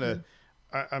way, I'm gonna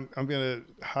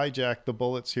hijack the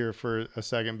bullets here for a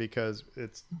second, because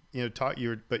it's you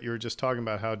were just talking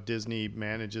about how Disney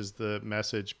manages the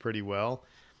message pretty well.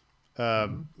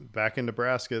 Back in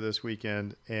Nebraska this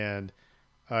weekend, and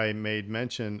I made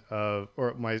mention of,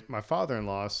 or my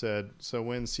father-in-law said, so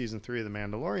when's season 3 of The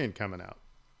Mandalorian coming out?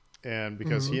 And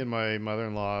because he and my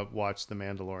mother-in-law watched The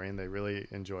Mandalorian, they really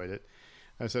enjoyed it.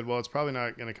 I said, well, it's probably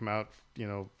not going to come out,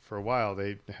 for a while.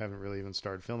 They haven't really even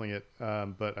started filming it.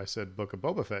 But I said, Book of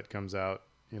Boba Fett comes out,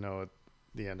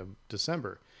 the end of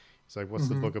December. He's like, what's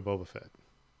the Mm-hmm. Book of Boba Fett?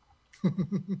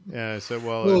 And I said,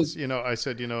 well, Well, it's, I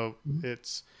said,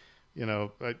 it's,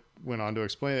 I went on to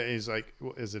explain it. He's like,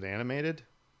 well, is it animated?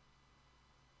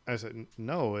 I said,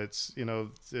 no, it's,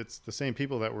 it's the same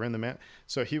people that were in the man.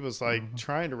 So he was like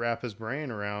trying to wrap his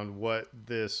brain around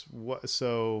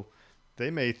so they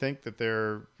may think that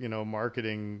they're,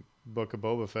 marketing Book of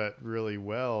Boba Fett really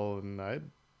well. And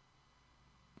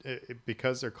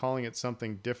because they're calling it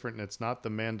something different and it's not the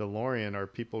Mandalorian, are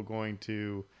people going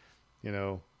to,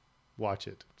 watch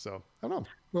it? So I don't know.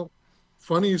 well,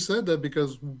 funny you said that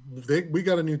because we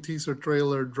got a new teaser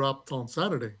trailer dropped on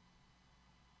Saturday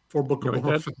for Book of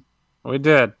Boba Fett. We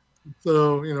did.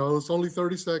 So, it's only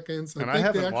 30 seconds. And I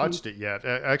haven't watched it yet,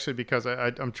 actually, because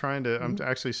I'm trying to, I'm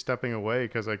actually stepping away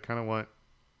because I kind of want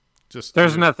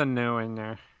there's nothing new in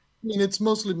there. I mean, it's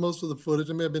most of the footage.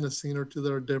 There may have been a scene or two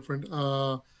that are different,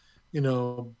 but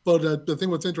I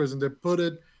think what's interesting, they put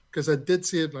it, because I did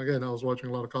see it, again, I was watching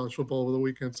a lot of college football over the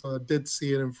weekend, so I did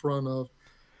see it in front of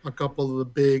a couple of the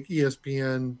big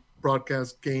ESPN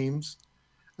broadcast games.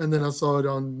 And then I saw it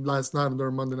on last night on their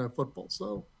Monday Night Football.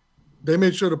 So they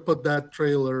made sure to put that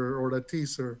trailer or that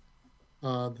teaser,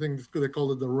 I think they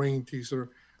called it the rain teaser,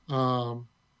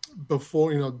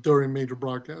 before, during major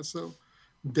broadcasts. So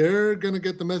they're going to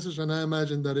get the message. And I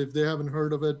imagine that if they haven't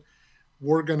heard of it,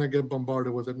 we're going to get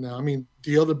bombarded with it now. I mean,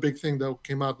 the other big thing that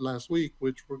came out last week,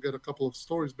 which we'll get a couple of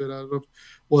stories bit out of,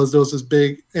 was there was this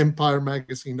big Empire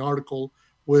Magazine article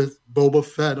with Boba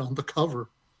Fett on the cover.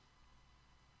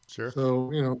 Sure.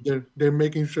 So, they're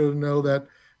making sure to know that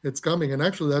it's coming. And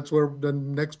actually, that's where the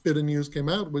next bit of news came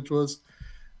out, which was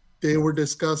they were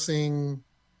discussing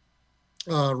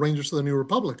Rangers of the New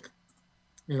Republic.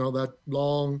 That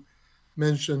long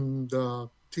mentioned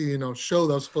show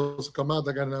that was supposed to come out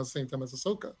that got announced the same time as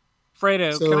Ahsoka.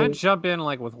 Fredo, can I jump in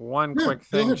with one quick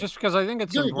thing? Just because I think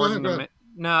it's important to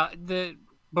now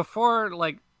before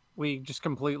we just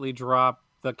completely drop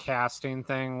the casting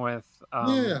thing with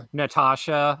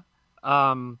Natasha.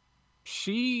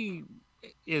 She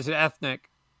is ethnic,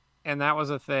 and that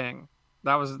was a thing.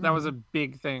 That was a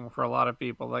big thing for a lot of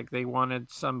people. Like, they wanted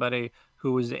somebody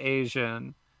who was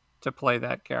Asian to play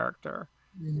that character,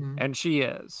 and she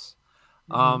is.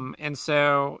 And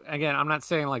so again, I'm not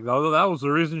saying that was the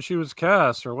reason she was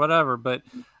cast or whatever, but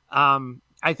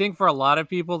I think for a lot of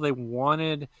people, they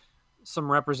wanted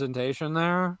some representation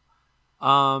there.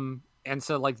 And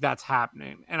so that's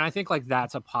happening. And I think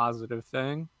that's a positive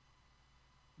thing,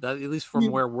 that at least from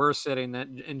where we're sitting, that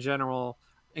in general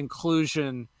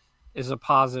inclusion is a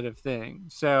positive thing.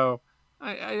 So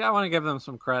I want to give them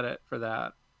some credit for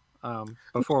that.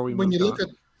 Before we move on.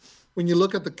 When you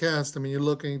look at the cast, I mean, you're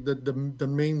looking the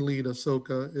main lead,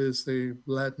 Ahsoka, is a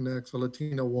Latinx, a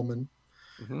Latina woman,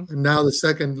 and now the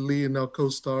second lead,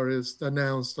 co-star is an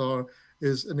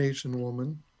Asian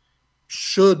woman.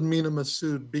 Should Mina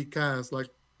Masood be cast,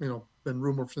 been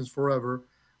rumored since forever,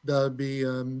 that would be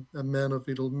a man of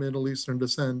Middle Eastern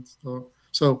descent.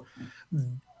 So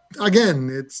again,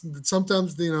 it's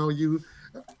sometimes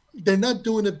they're not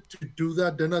doing it to do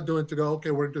that. They're not doing it to go,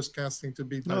 okay, we're just casting to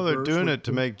be diverse. No, they're doing it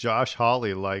to make Josh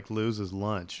Hawley lose his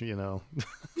lunch, Yeah,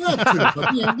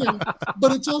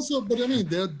 but it's also, I mean,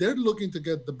 they're looking to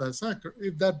get the best actor.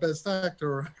 If that best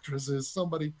actor or actress is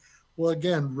somebody who,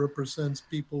 again, represents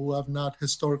people who have not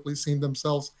historically seen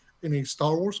themselves in a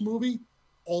Star Wars movie,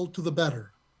 all to the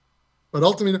better. But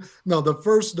ultimately, no, the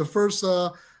first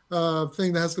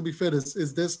thing that has to be fit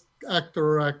is this actor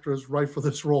or actress right for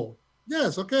this role?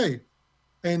 Yes, okay.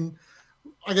 And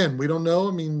again, we don't know.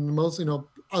 I mean, most,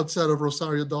 outside of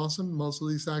Rosario Dawson, most of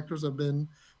these actors have been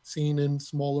seen in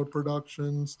smaller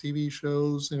productions, TV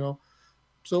shows,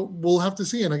 So we'll have to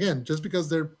see. And again, just because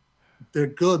they're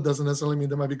good doesn't necessarily mean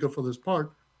they might be good for this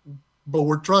part. But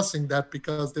we're trusting that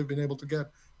because they've been able to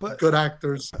get good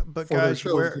actors. But guys,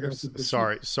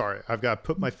 sorry, I've got to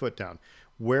put my foot down.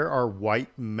 Where are white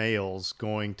males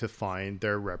going to find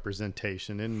their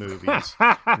representation in movies?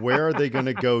 Where are they going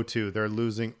to go to? They're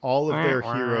losing all of their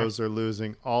heroes. They're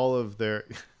losing all of their.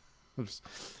 That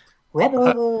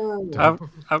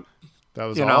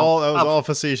was all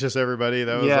facetious, everybody.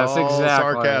 That was all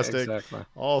sarcastic. Exactly.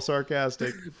 All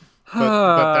sarcastic.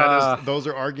 But those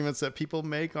are arguments that people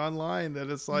make online, that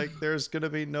it's there's going to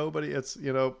be nobody. It's,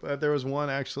 there was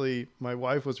one, actually, my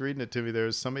wife was reading it to me. There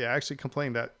was somebody actually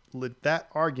complaining that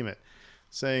argument,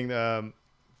 saying that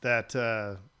that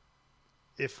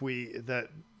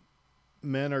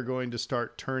men are going to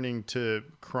start turning to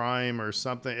crime or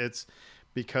something, it's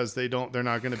because they're not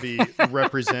going to be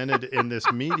represented in this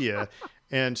media.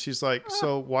 And she's like,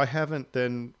 so why haven't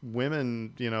then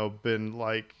women, been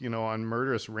like, on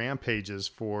murderous rampages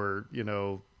for,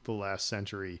 the last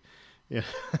century? Yeah.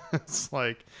 It's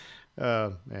like,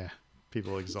 yeah,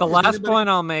 people exhaust. The last point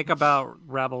I'll make about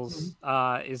Rebels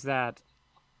is that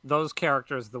those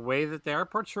characters, the way that they're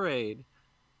portrayed,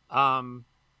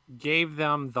 gave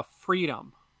them the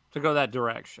freedom to go that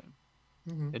direction.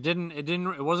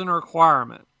 It wasn't a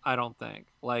requirement, I don't think.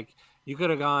 Like, you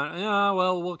could have gone,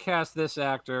 well, we'll cast this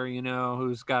actor,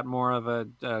 who's got more of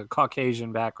a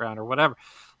Caucasian background or whatever.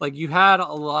 Like, you had a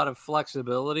lot of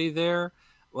flexibility there.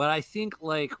 But I think,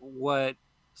 like, what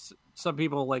some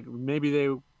people, like, maybe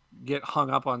they get hung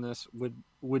up on this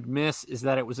would miss is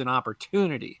that it was an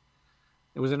opportunity.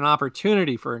 It was an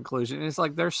opportunity for inclusion. And it's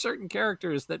like, there's certain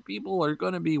characters that people are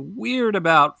going to be weird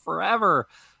about forever.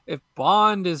 If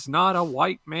Bond is not a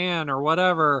white man or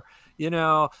whatever,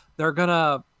 they're going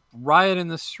to riot in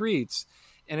the streets.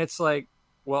 And it's like,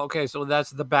 well, okay, so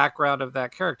that's the background of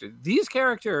that character. These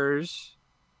characters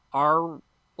are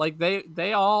like, they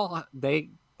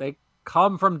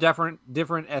come from different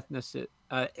ethnicities.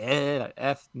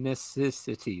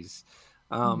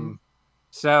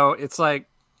 So it's like,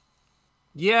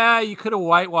 yeah, you could have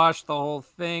whitewashed the whole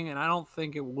thing, and I don't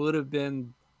think it would have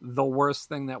been the worst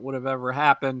thing that would have ever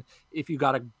happened if you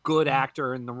got a good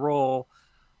actor in the role.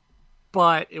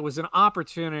 But it was an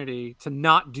opportunity to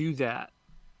not do that.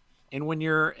 And when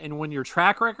your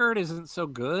track record isn't so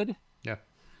good, yeah,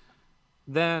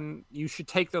 then you should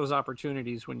take those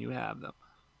opportunities when you have them.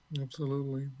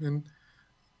 Absolutely. And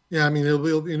yeah, I mean,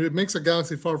 it makes a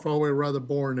Galaxy Far, Far Away rather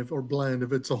boring or bland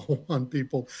if it's all on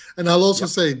people. And I'll also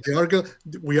say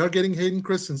we are getting Hayden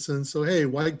Christensen. So, hey,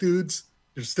 white dudes,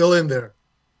 you're still in there.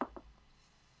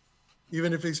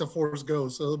 Even if he's a Force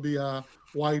Ghost. So it'll be a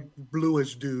white,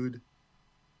 bluish dude.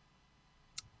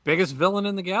 Biggest villain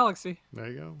in the galaxy. There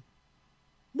you go.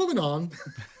 Moving on.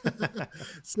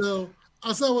 So,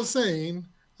 as I was saying,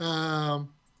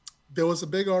 there was a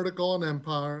big article on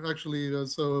Empire, actually,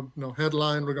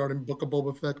 headline regarding Book of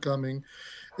Boba Fett coming,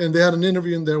 and they had an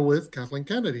interview in there with Kathleen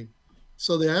Kennedy.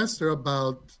 So they asked her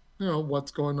about,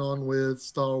 what's going on with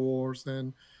Star Wars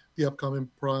and the upcoming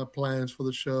plans for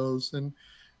the shows, and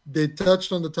they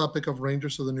touched on the topic of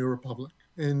Rangers of the New Republic.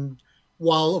 And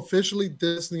while officially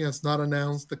Disney has not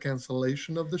announced the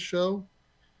cancellation of the show,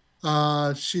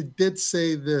 she did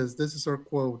say this. This is her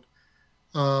quote.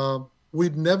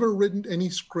 We'd never written any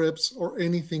scripts or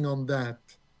anything on that.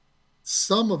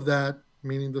 Some of that,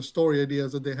 meaning the story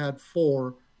ideas that they had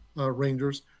for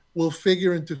Rangers, will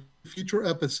figure into future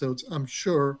episodes, I'm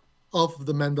sure, of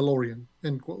The Mandalorian,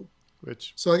 end quote.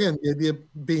 So again, the idea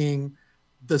being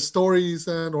the stories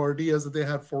or ideas that they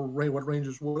had for what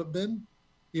Rangers would have been,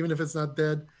 even if it's not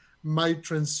dead, might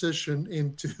transition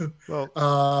into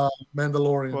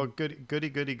Mandalorian. Well,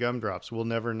 goody gumdrops. We'll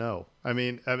never know. I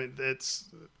mean, we'll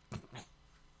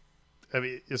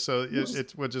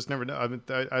just never know. I mean,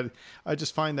 I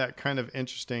just find that kind of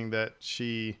interesting that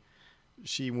she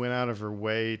went out of her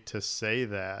way to say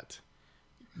that.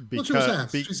 Because she was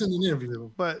asked. She's in an interview.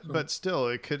 But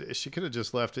still, she could have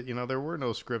just left it. There were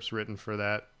no scripts written for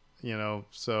that.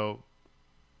 So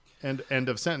end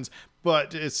of sentence.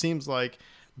 But it seems like,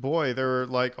 boy, there were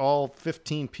like all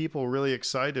 15 people really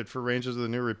excited for Rangers of the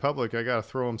New Republic. I got to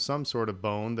throw them some sort of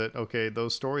bone that, okay,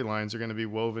 those storylines are going to be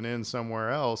woven in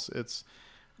somewhere else. It's,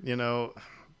 I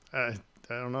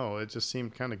don't know. It just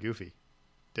seemed kind of goofy.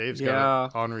 Dave's got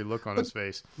an ornery look on his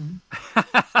face.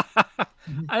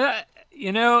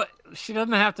 She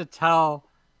doesn't have to tell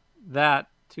that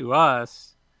to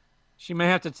us. She may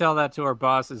have to tell that to her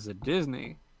bosses at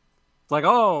Disney. It's like,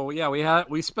 oh yeah,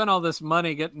 we spent all this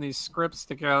money getting these scripts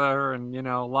together and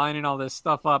lining all this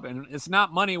stuff up, and it's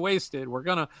not money wasted. We're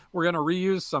gonna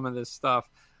reuse some of this stuff,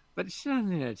 but she doesn't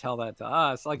need to tell that to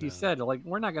us. Like you said, like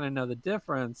we're not gonna know the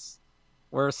difference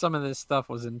where some of this stuff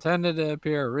was intended to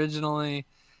appear originally.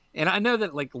 And I know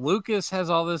that like Lucas has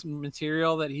all this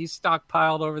material that he's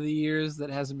stockpiled over the years that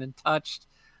hasn't been touched.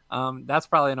 That's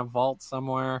probably in a vault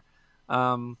somewhere.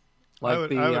 I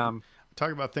would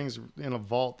talk about things in a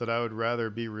vault that I would rather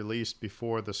be released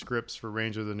before the scripts for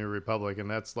Rangers of the New Republic,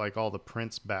 and that's like all the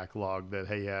Prince backlog that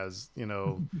he has.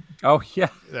 Oh yeah,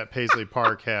 that Paisley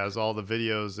Park has all the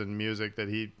videos and music that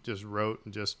he just wrote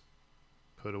and just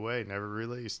put away, never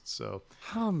released. So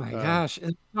oh my gosh,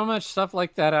 and so much stuff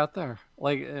like that out there,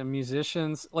 like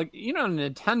musicians, like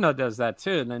Nintendo does that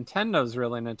too. Nintendo's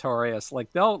really notorious.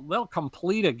 Like they'll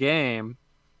complete a game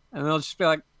and they'll just be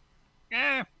like,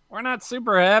 we're not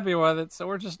super happy with it, so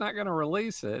we're just not going to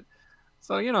release it.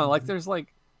 So like there's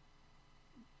like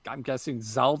I'm guessing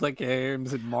Zelda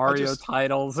games and I Mario just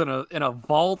titles in a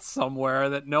vault somewhere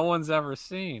that no one's ever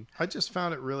seen. I just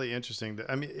found it really interesting that,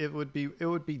 I mean, it would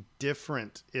be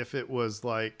different if it was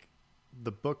like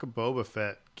the Book of Boba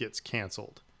Fett gets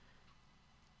canceled,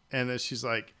 and then she's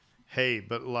like, "Hey,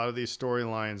 but a lot of these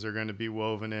storylines are going to be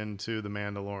woven into the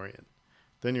Mandalorian."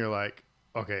 Then you're like,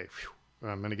 "Okay, phew,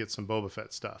 I'm going to get some Boba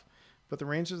Fett stuff." But the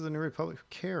Rangers of the New Republic, who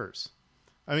cares?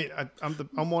 I mean,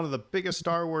 I'm one of the biggest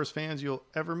Star Wars fans you'll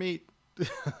ever meet.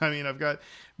 I mean,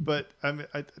 but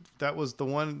that was the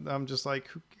one. I'm just like,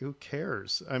 who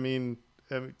cares? I mean,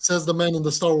 Says the man in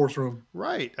the Star Wars room.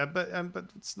 right. But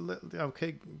it's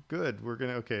okay. Good.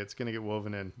 Okay. It's gonna get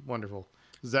woven in. Wonderful.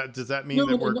 Does that mean No,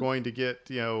 that no, we're no. going to get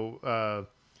Dave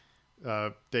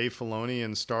Filoni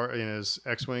in his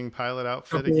X-wing pilot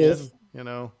outfit Couple again?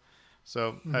 of-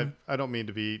 So Mhm. I don't mean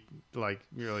to be like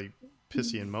really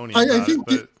pissy and moany I about it, think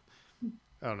but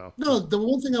I don't know. no. The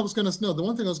one thing I was gonna no. The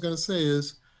one thing I was gonna say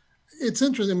is it's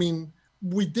interesting. I mean,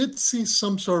 we did see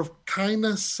some sort of kind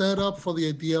of setup for the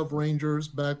idea of Rangers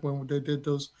back when they did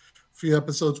those few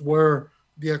episodes where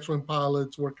the X-wing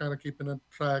pilots were kind of keeping a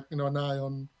track, an eye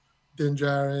on Din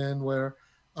Djarin, where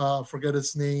forget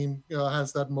his name,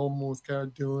 has that moment with Cara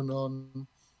Dune on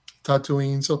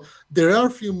Tatooine. So there are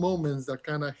a few moments that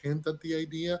kind of hint at the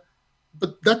idea,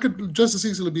 but that could just as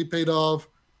easily be paid off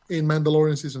in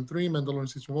Mandalorian season 3, Mandalorian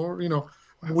season 4. We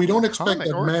Or don't expect that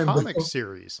a Mando. comic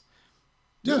series.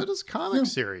 Do Yeah, it as a comic yeah.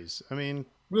 series. I mean,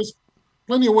 There's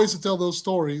plenty of ways to tell those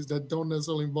stories that don't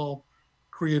necessarily involve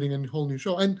creating a whole new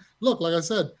show. And look, like I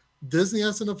said, Disney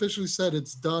hasn't officially said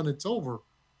it's done, it's over.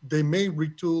 They may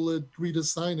retool it,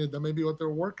 redesign it. That may be what they're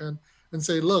working, and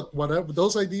say, look, whatever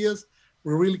those ideas,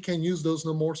 we really can't use those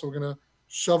no more. So we're gonna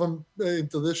shove them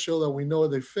into this show that we know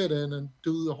they fit in and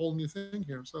do the whole new thing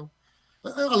here. So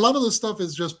a lot of this stuff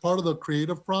is just part of the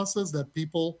creative process that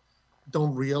people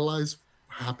don't realize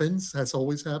happens, has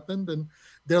always happened. And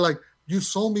they're like, you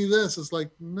sold me this. It's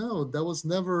like, no, that was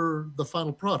never the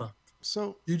final product.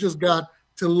 so You just got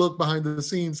to look behind the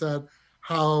scenes at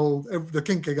how the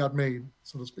kinky got made,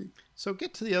 so to speak. so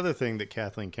get to the other thing that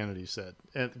Kathleen Kennedy said,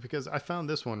 and because I found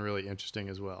this one really interesting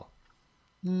as well.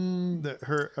 Mm,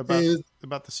 Her it,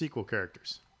 about the sequel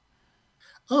characters.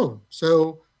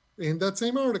 so in that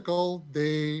same article,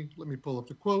 let me pull up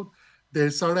the quote. They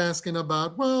start asking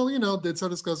about, well, they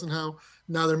start discussing how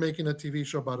now they're making a TV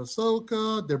show about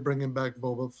Ahsoka. They're bringing back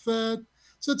Boba Fett.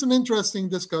 So it's an interesting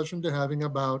discussion they're having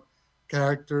about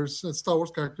characters, Star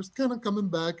Wars characters, kind of coming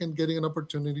back and getting an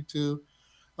opportunity to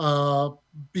uh,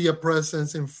 be a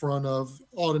presence in front of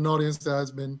an audience that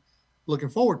has been looking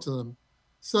forward to them.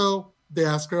 So they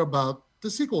ask her about the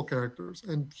sequel characters,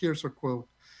 and here's her quote.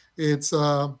 It's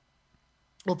well,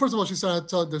 first of all, they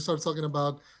started talking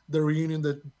about the reunion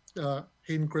that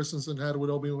Hayden Christensen had with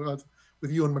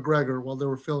with Ewan McGregor while they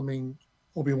were filming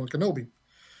Obi-Wan Kenobi,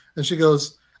 and she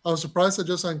goes, "I was surprised at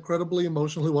just how incredibly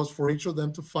emotional it was for each of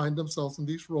them to find themselves in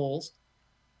these roles,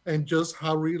 and just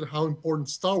how important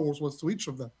Star Wars was to each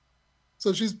of them."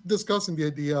 So she's discussing the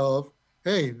idea of,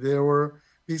 hey,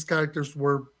 these characters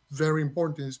were very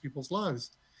important in these people's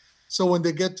lives. So when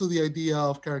they get to the idea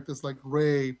of characters like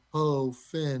Rey, Poe,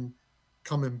 Finn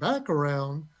coming back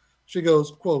around, she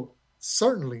goes, "quote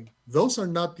Certainly, those are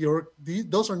not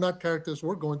characters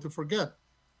we're going to forget.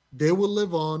 They will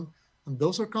live on, and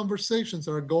those are conversations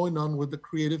that are going on with the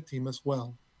creative team as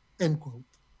well." End quote.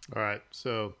 All right.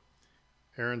 So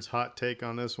Aaron's hot take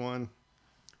on this one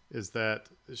is that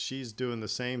she's doing the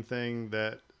same thing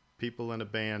that people in a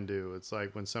band do. It's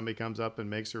like when somebody comes up and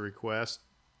makes a request,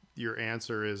 your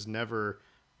answer is never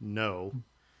no.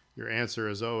 Your answer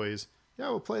is always, yeah,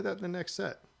 we'll play that in the next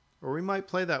set. Or we might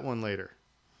play that one later.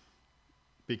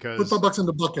 Put Because $5 in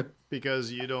the bucket.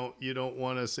 you don't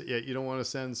want to, yeah, you don't want to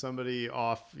send somebody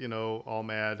off, all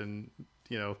mad, and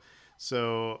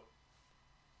so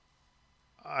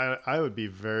I would be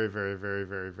very, very, very,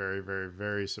 very, very, very,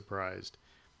 very surprised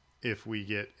if we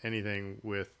get anything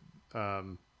with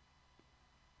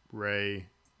Rey,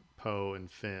 Poe, and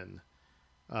Finn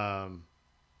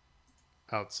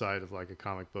outside of like a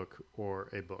comic book or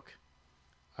a book.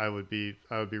 I would be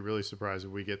really surprised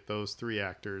if we get those three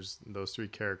actors, those three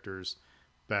characters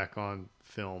back on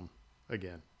film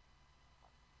again.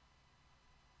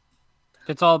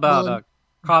 It's all about Well,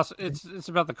 cost. It's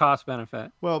about the cost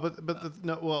benefit. Well,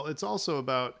 no, well, it's also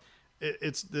about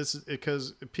it's this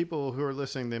because people who are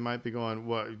listening, they might be going,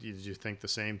 "What did you think the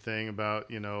same thing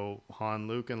about Han,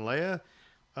 Luke, and Leia?"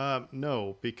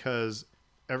 No, because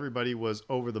everybody was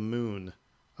over the moon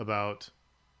about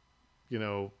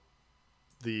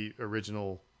the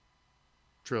original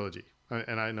trilogy,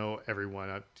 and I know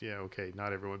everyone. Yeah, okay,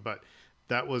 not everyone, but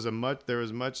there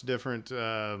was much different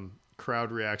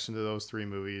crowd reaction to those three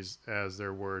movies as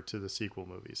there were to the sequel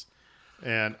movies.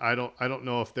 And I don't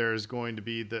know if there's going to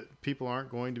be that people aren't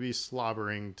going to be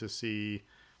slobbering to see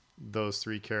those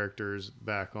three characters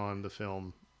back on the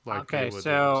film. Like okay,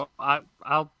 so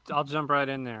I'll jump right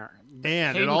in there.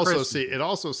 And it also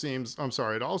seems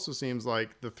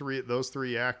like those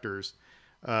three actors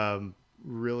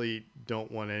really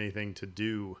don't want anything to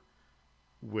do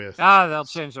with. They'll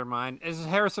change their mind. It's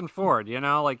Harrison Ford,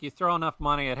 like you throw enough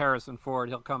money at Harrison Ford,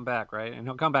 he'll come back, right? And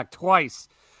he'll come back twice.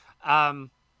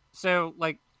 So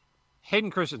like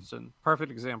Hayden Christensen,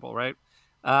 perfect example, right?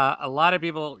 A lot of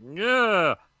people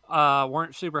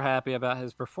weren't super happy about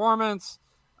his performance.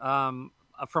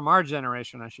 From our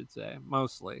generation, I should say,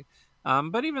 mostly.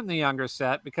 But even the younger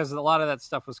set, because a lot of that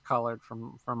stuff was colored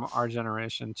from our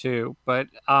generation too. But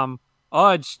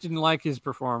I just didn't like his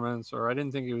performance, or I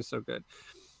didn't think he was so good.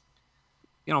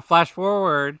 Flash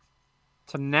forward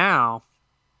to now,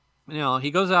 he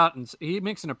goes out and he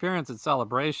makes an appearance at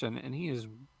Celebration, and he is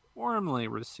warmly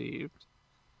received.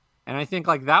 And I think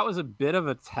like that was a bit of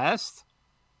a test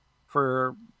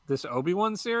for this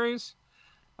Obi-Wan series.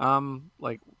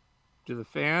 Like, do the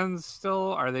fans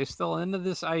are they still into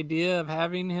this idea of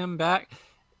having him back?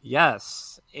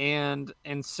 Yes. And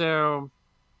so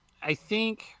I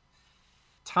think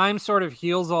time sort of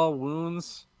heals all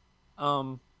wounds.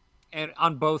 And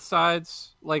on both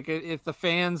sides, like if the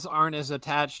fans aren't as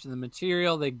attached to the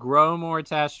material, they grow more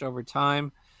attached over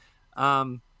time.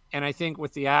 And I think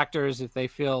with the actors, if they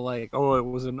feel like, it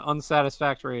was an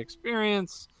unsatisfactory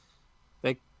experience,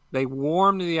 they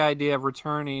warm to the idea of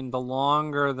returning the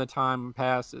longer the time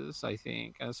passes, I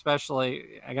think. And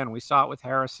especially, again, we saw it with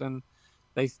Harrison.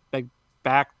 They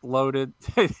backloaded.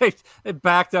 They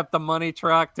backed up the money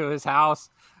truck to his house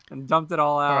and dumped it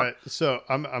all out. All right. So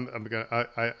I'm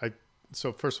gonna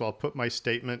so first of all, put my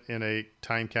statement in a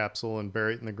time capsule and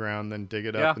bury it in the ground, then dig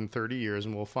it up in 30 years,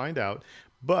 and we'll find out.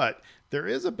 But there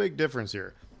is a big difference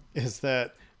here, is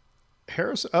that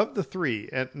Harris, of the three,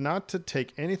 and not to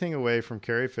take anything away from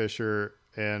Carrie Fisher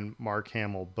and Mark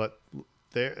Hamill, but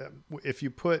if you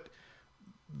put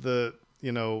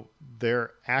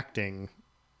their acting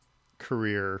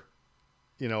career,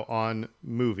 on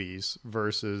movies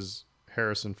versus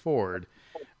Harrison Ford,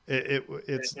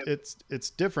 it's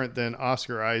different than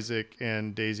Oscar Isaac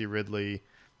and Daisy Ridley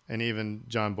and even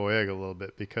John Boyega a little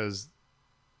bit, because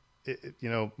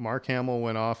Mark Hamill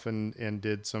went off and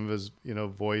did some of his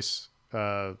voice.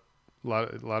 A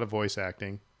lot of voice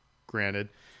acting, granted.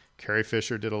 Carrie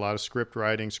Fisher did a lot of script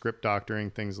writing, script doctoring,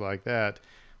 things like that.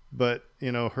 But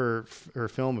her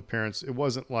film appearance, it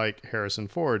wasn't like Harrison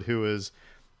Ford, who is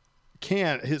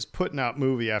putting out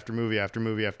movie after movie after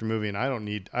movie after movie, and I don't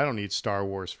need Star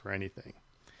Wars for anything.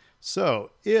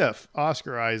 So if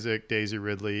Oscar Isaac, Daisy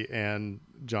Ridley, and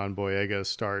John Boyega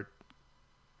start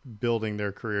building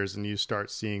their careers and you start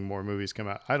seeing more movies come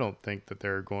out, I don't think that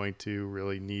they're going to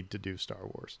really need to do Star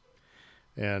Wars.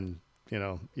 And,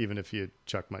 even if you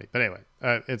chuck money. But anyway,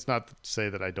 it's not to say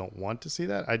that I don't want to see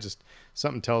that.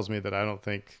 Something tells me that I don't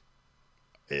think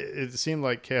it seemed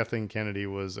like Kathleen Kennedy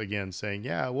was again saying,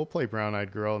 yeah, we'll play Brown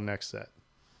Eyed Girl next set.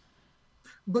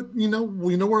 But, we know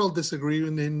where I'll disagree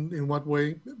in what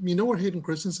way. You know where Hayden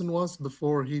Christensen was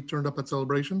before he turned up at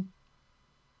Celebration?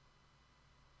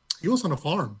 He was on a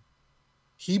farm.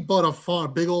 He bought a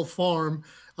big old farm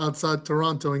outside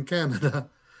Toronto in Canada.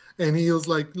 And he was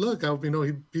like, look,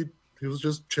 he was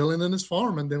just chilling in his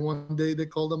farm. And then one day they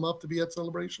called him up to be at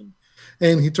Celebration.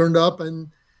 And he turned up,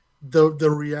 and the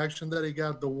reaction that he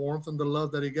got, the warmth and the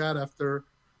love that he got after,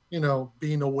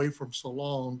 being away from so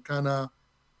long, kind of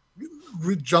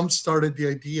jump-started the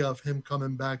idea of him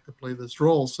coming back to play this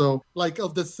role. So, like,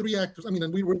 of the three actors,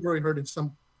 and we were very heard in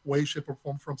some way, shape, or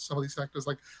form from some of these actors.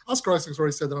 Like Oscar Isaac's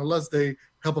already said that unless they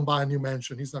help him buy a new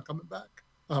mansion, he's not coming back.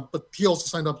 But he also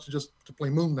signed up to play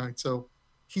Moon Knight, so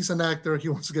he's an actor. He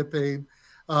wants to get paid.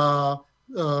 John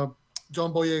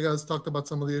Boyega has talked about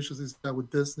some of the issues he's had with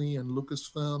Disney and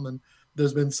Lucasfilm, and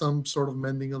there's been some sort of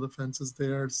mending of the fences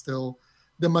there.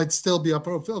 There might still be of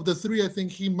the three. I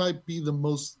think he might be the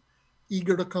most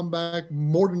eager to come back,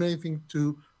 more than anything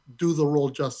to do the role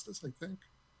justice.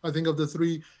 I think of the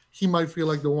three, he might feel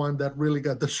like the one that really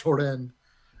got the short end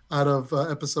out of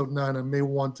episode 9 and may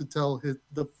want to tell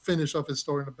the finish of his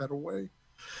story in a better way.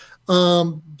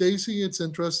 Daisy, it's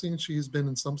interesting. She's been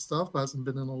in some stuff, but hasn't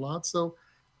been in a lot. So,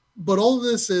 but all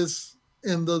this is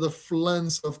in the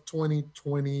lens of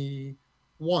 2021.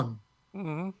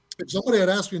 Mm-hmm. If somebody had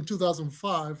asked you in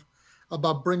 2005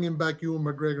 about bringing back Ewan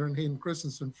McGregor and Hayden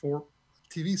Christensen for a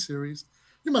TV series,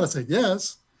 you might have said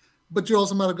yes. but you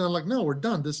also might have gone like, no, we're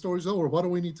done. This story's over. Why do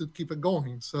we need to keep it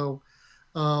going? So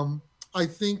um, I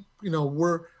think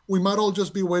we might all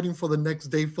just be waiting for the next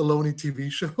Dave Filoni TV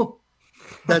show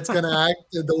that's going to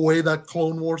act the way that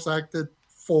Clone Wars acted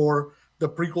for the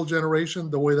prequel generation,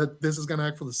 the way that this is going to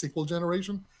act for the sequel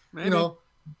generation. Maybe. A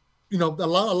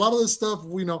lot of this stuff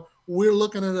we're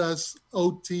looking at it as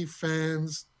OT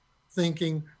fans,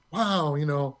 thinking, wow,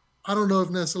 I don't know if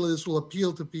necessarily this will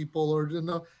appeal to people or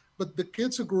but the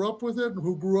kids who grew up with it,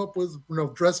 who grew up with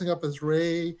dressing up as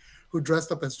Rey, who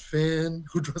dressed up as Finn,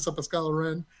 who dressed up as Kylo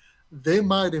Ren, they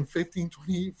might in 15,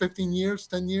 20, 15 years,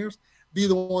 10 years, be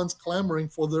the ones clamoring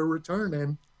for their return.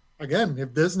 And again,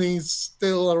 if Disney's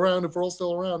still around, if we're all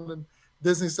still around, and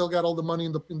Disney still got all the money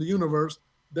in the universe,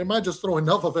 they might just throw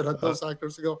enough of it at those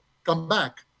actors to go, come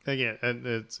back. Again, and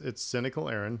it's cynical,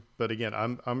 Aaron. But again,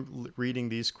 I'm reading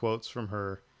these quotes from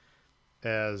her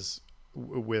as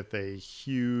with a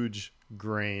huge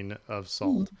grain of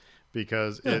salt,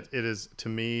 because it is, to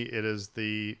me, it is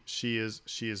she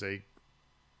is a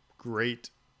great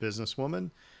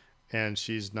businesswoman, and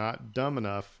she's not dumb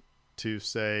enough to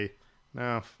say,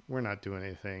 no, we're not doing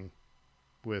anything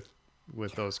with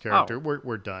those characters.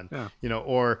 We're done. Yeah.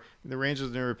 Or the Rangers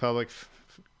of the New Republic.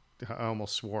 I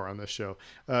almost swore on this show.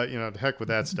 The heck with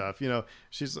that stuff.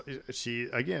 She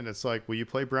again. It's like, will you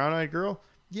play Brown Eyed Girl?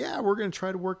 Yeah, we're going to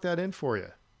try to work that in for you.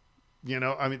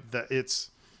 I mean, that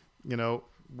it's,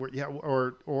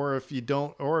 or if you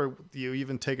don't, or you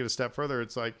even take it a step further,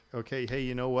 it's like, okay, hey,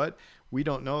 you know what? We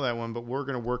don't know that one, but we're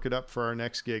going to work it up for our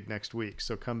next gig next week.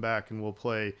 So come back and we'll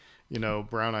play,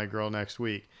 Brown Eyed Girl next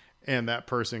week. And that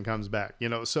person comes back,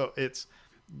 so it's,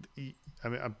 I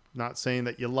mean, I'm not saying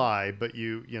that you lie, but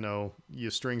you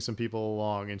string some people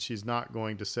along, and she's not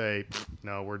going to say,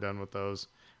 no, we're done with those,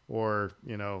 or,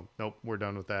 nope, we're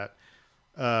done with that.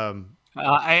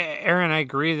 Aaron, I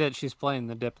agree that she's playing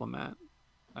the diplomat.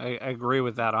 I agree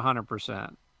with that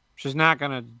 100%. She's not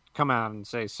going to come out and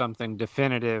say something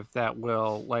definitive that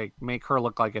will make her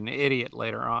look like an idiot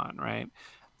later on, right?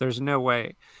 There's no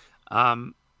way.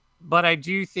 But I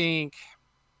do think,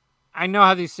 I know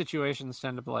how these situations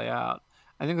tend to play out.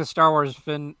 I think the Star Wars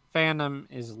fandom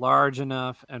is large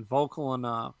enough and vocal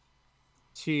enough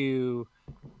to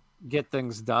get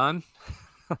things done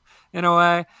in a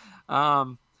way.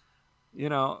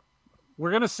 We're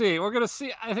going to see.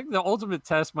 I think the ultimate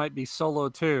test might be Solo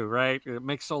 2, right?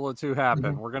 Make Solo 2 happen.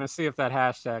 Mm-hmm. We're going to see if that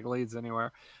hashtag leads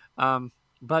anywhere.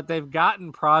 But they've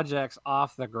gotten projects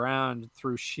off the ground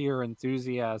through sheer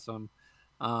enthusiasm.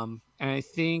 And I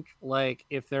think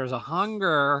if there's a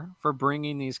hunger for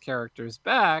bringing these characters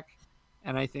back,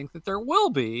 and I think that there will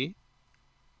be,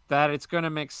 that it's going to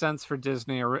make sense for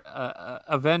Disney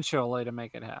eventually to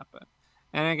make it happen.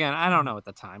 And again, I don't know what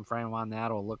the time frame on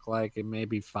that will look like. It may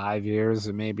be 5 years,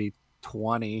 it may be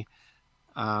 20.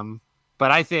 But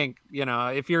I think,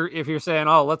 if you're saying,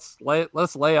 oh, let's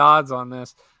lay odds on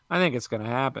this, I think it's going to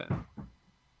happen.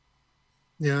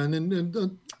 Yeah,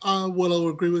 and well, I'll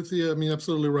agree with you. I mean,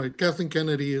 absolutely right. Kathleen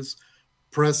Kennedy is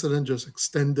president, just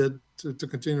extended to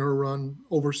continue her run,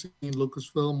 overseeing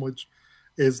Lucasfilm, which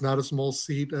is not a small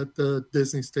seat at the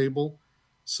Disney stable.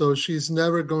 So she's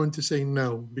never going to say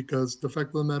no, because the fact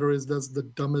of the matter is that's the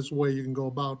dumbest way you can go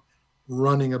about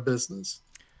running a business.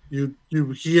 You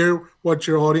hear what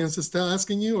your audience is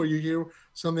asking you, or you hear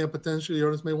something that potentially your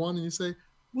audience may want, and you say,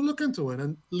 we'll look into it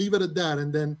and leave it at that.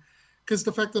 And then, because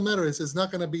the fact of the matter is, it's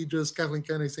not going to be just Kathleen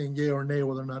Kennedy saying yay or nay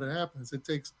whether or not it happens. It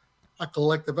takes a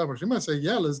collective effort. She might say,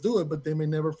 yeah, let's do it, but they may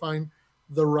never find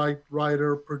the right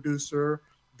writer, producer,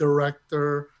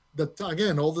 director,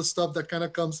 again, all the stuff that kind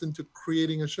of comes into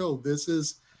creating a show. This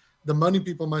is the money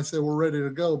people might say we're ready to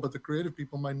go, but the creative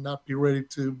people might not be ready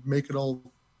to make it all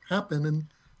happen, and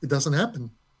it doesn't happen.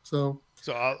 So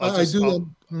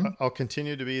I'll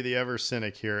continue to be the ever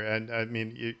cynic here. And I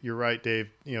mean, you're right, Dave,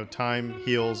 time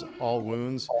heals all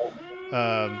wounds.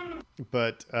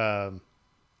 But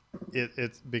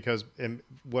it's because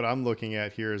what I'm looking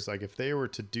at here is if they were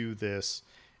to do this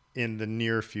in the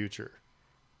near future,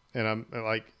 and I'm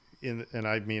and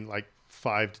I mean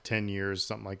 5 to 10 years,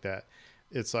 something like that.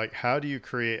 It's how do you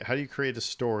create a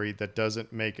story that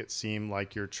doesn't make it seem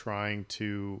like you're trying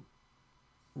to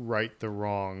right the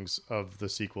wrongs of the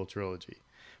sequel trilogy?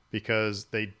 Because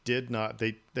they did not,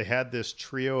 they had this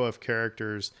trio of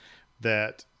characters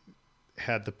that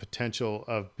had the potential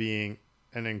of being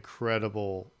an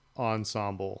incredible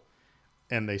ensemble,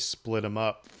 and they split them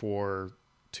up for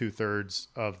 2/3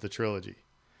 of the trilogy.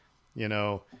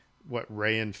 What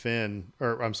Rey and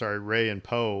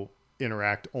Poe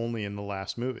interact only in the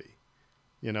last movie,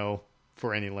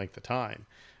 for any length of time.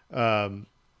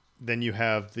 Then you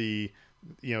have the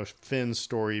Finn's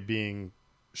story being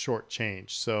shortchanged.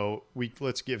 So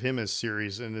let's give him his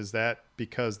series. And is that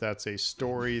because that's a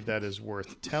story that is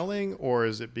worth telling, or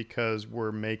is it because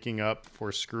we're making up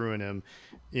for screwing him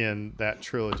in that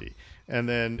trilogy? And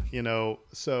then,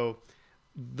 so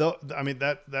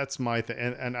that's my thing.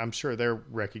 And I'm sure they're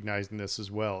recognizing this as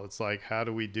well. It's like, how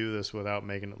do we do this without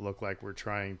making it look like we're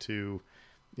trying to,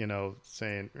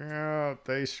 saying, oh,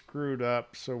 they screwed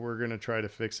up, so we're going to try to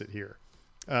fix it here.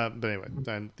 But anyway,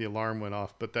 then the alarm went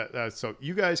off. But that's so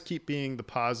you guys keep being the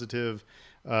positive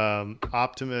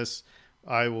optimists.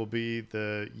 I will be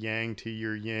the yang to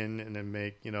your yin, and then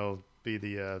be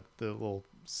the little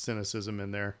cynicism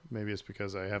in there. Maybe it's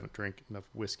because I haven't drank enough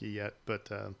whiskey yet. But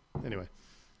anyway.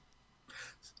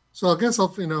 So I guess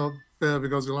because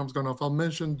the alarm's gone off, I'll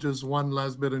mention just one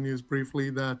last bit of news briefly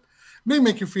that may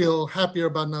make you feel happier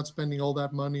about not spending all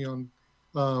that money on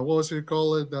what was it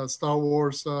call it? Star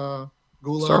Wars.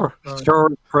 Gulag, Star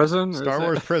Wars Prison. Star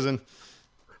Wars Prison.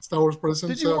 Star Wars Prison.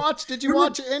 Did you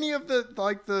watch any of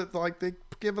the they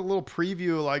give a little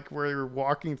preview where you're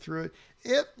walking through it?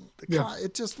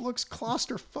 It just looks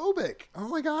claustrophobic. Oh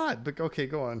my god! But okay,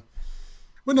 go on.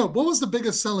 Well, no. What was the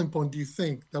biggest selling point do you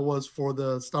think that was for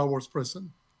the Star Wars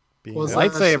Prison? Was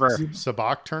lightsaber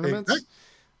sabacc tournaments?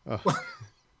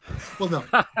 Well, no.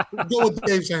 Go with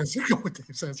Dave's answer.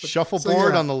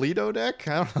 Shuffleboard on the Lido deck.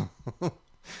 I don't know.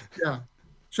 Yeah,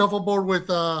 shuffleboard with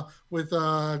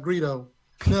Greedo.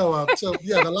 No, the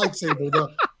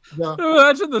lightsaber.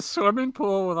 Imagine the swimming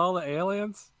pool with all the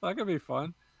aliens. That could be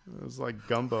fun. It was like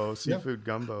gumbo, seafood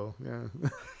gumbo. Yeah.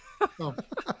 Oh,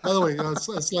 by the way, a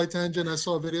slight tangent. I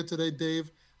saw a video today,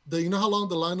 Dave. You know how long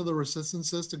the line of the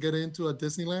Resistance is to get into a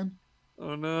Disneyland?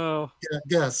 Oh no! Yeah,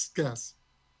 guess.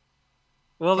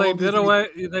 Well, they did away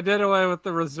with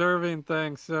the reserving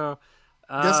thing. So,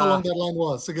 guess how long that line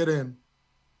was to get in.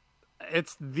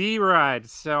 It's the ride,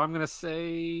 so I'm gonna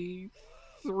say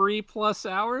 3+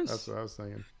 hours. That's what I was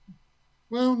thinking.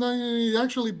 Well, no,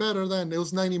 actually better than it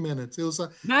was 90 minutes. It was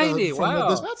 90. Wow,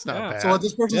 that's not bad. So what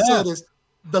this person said is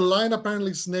the line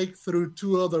apparently snaked through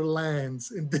 2 other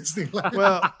lands in Disneyland.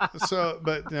 Well,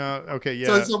 okay,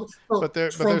 yeah. But they're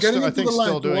still, I think,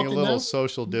 still doing a little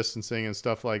social distancing and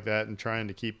stuff like that, and trying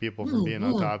to keep people from being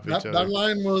on top of each other. That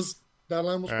line was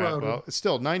crowded. Well, it's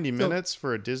still 90 minutes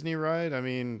for a Disney ride. I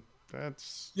mean.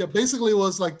 Basically it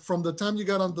was like from the time you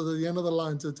got onto the end of the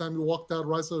line to the time you walked out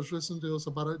Rise of the Resistance, it was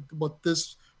about what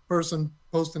this person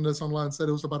posting this online said,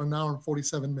 it was about 1 hour and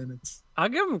 47 minutes. I'll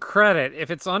give them credit. If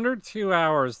it's under 2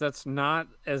 hours, that's not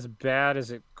as bad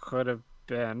as it could have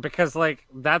been, because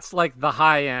that's the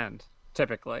high end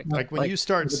typically. When you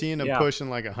start seeing them pushing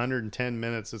 110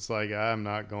 minutes, it's like, I'm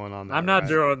not going on that. I'm not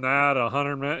doing that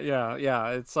 100 minutes.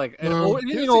 Yeah. It's like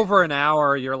anything over an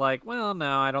hour, you're like, well,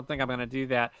 no, I don't think I'm going to do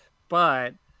that.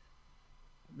 But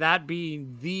that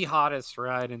being the hottest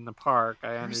ride in the park,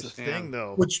 I understand. Here's the thing,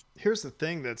 though. Here's the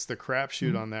thing that's the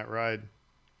crapshoot on that ride,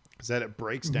 is that it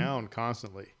breaks down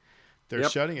constantly. They're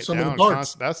shutting it down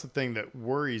constantly. That's the thing that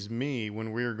worries me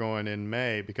when we're going in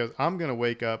May, because I'm going to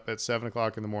wake up at 7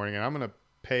 o'clock in the morning and I'm going to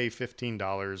pay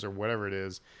 $15 or whatever it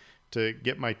is to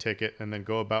get my ticket and then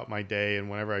go about my day. And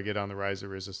whenever I get on the Rise of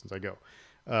Resistance, I go.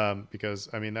 Because,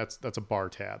 I mean, that's a bar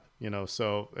tab,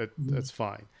 so that's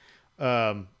fine.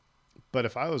 But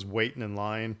if I was waiting in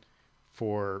line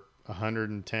for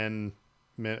 110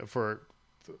 minutes for,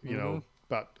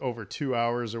 about over 2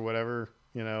 hours or whatever,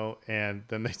 and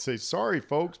then they say, sorry,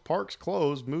 folks, park's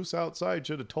closed. Moose outside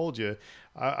should have told you.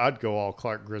 I'd go all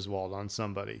Clark Griswold on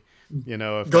somebody, if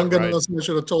Gungan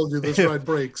should have told you this ride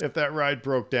breaks. If that ride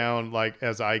broke down,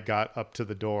 as I got up to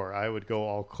the door, I would go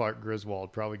all Clark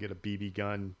Griswold, probably get a BB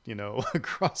gun,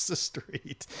 across the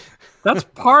street. That's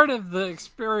part of the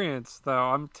experience, though.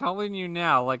 I'm telling you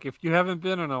now, if you haven't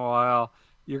been in a while,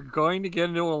 you're going to get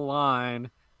into a line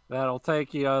that'll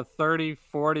take you 30,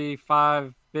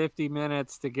 45, 50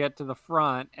 minutes to get to the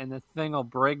front, and the thing will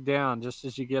break down just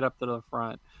as you get up to the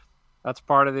front. That's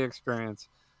part of the experience.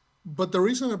 But the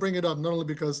reason I bring it up, not only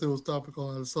because it was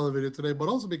topical and I saw the video today, but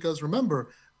also because, remember,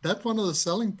 that's one of the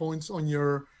selling points on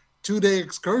your 2-day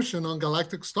excursion on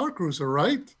Galactic Star Cruiser,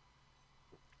 right?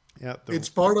 Yeah. It's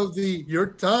part of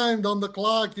you're timed on the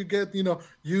clock. You get,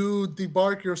 you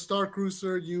debark your Star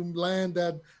Cruiser, you land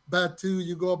at Batuu,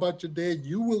 you go about your day.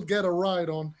 You will get a ride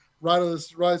on Rise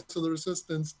to the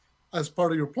Resistance as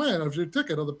part of your plan of your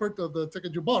ticket, of the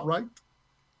ticket you bought, right?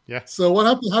 Yeah. So what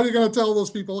happens? How are you going to tell those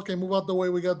people, okay, move out the way?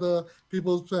 We got the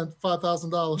people who spent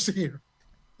 $5,000 a year.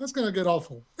 That's going to get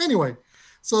awful. Anyway,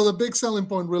 so the big selling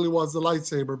point really was the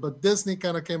lightsaber, but Disney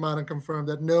kind of came out and confirmed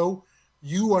that, no,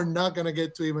 you are not going to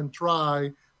get to even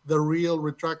try the real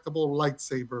retractable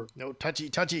lightsaber. No touchy.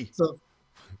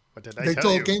 What did I They tell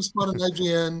told you? GameSpot and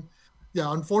IGN,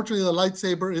 yeah, unfortunately, the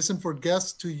lightsaber isn't for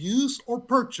guests to use or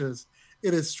purchase.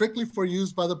 It is strictly for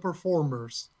use by the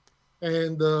performers.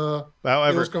 And it was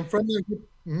However, confirmed.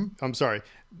 Mhm. I'm sorry,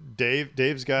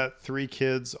 Dave's got 3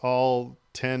 kids, all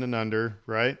 10 and under,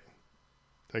 right?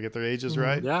 Did I get their ages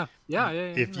right? Yeah.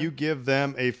 If you give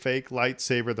them a fake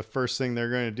lightsaber, the first thing they're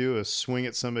going to do is swing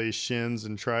at somebody's shins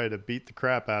and try to beat the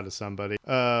crap out of somebody.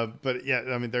 But yeah,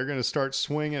 I mean, they're going to start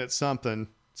swinging at something.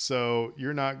 So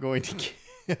you're not going to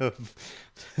give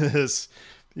this,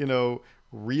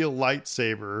 real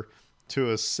lightsaber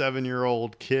to a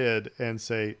 7-year-old kid and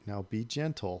say, now be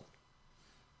gentle.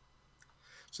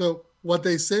 So what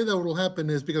they say that will happen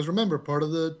is, because remember, part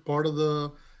of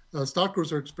the Star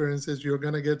Cruiser experience is you're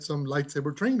going to get some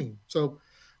lightsaber training. So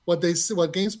what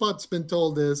GameSpot's been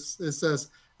told is, it says,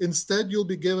 instead you'll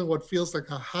be given what feels like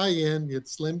a high-end yet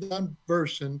slimmed down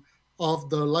version of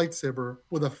the lightsaber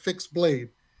with a fixed blade.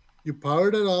 You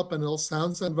powered it up, and all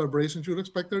sounds and vibrations you'd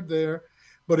expect are there.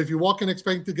 But if you walk in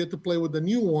expecting to get to play with the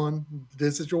new one,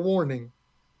 this is your warning.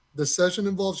 The session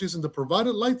involves using the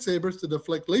provided lightsabers to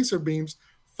deflect laser beams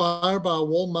fired by a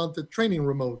wall-mounted training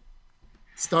remote.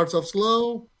 Starts off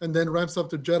slow and then ramps up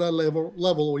to Jedi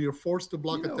level where you're forced to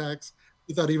block attacks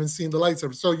without even seeing the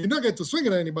lightsaber. So you don't get to swing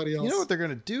it at anybody else. You know what they're going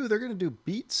to do? They're going to do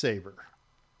Beat Saber.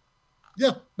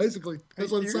 Yeah, basically.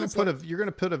 That's what it sounds like. You're going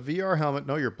to put a VR helmet.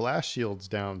 No, your blast shield's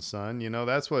down, son.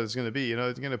 That's what it's going to be.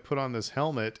 It's going to put on this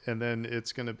helmet, and then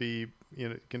it's going to be,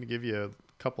 going to give you a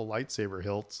couple lightsaber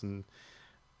hilts. And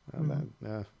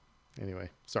anyway,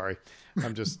 sorry.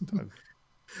 I'm just...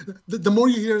 The more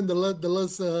you hear, and the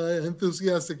less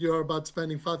enthusiastic you are about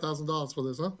spending $5,000 for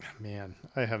this, huh? Man,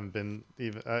 I haven't been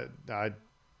even...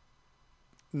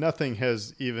 nothing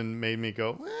has even made me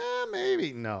go,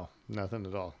 maybe. No, nothing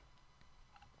at all.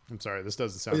 I'm sorry, this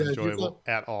doesn't sound enjoyable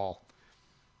at all.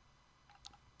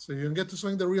 So you don't get to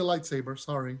swing the real lightsaber.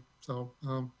 Sorry. So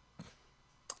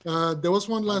there was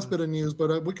one last bit of news,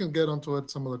 but we can get onto it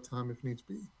some other time if needs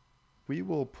be. We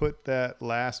will put that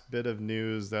last bit of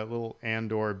news, that little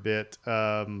Andor bit,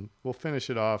 we'll finish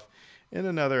it off in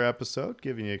another episode,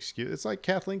 giving you an excuse. It's like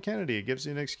Kathleen Kennedy. It gives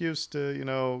you an excuse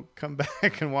to, come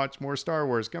back and watch more Star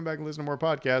Wars. Come back and listen to more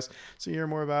podcasts so you hear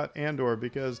more about Andor,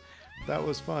 because that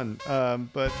was fun.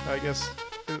 But I guess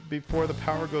before the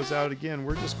power goes out again,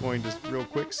 we're just going to real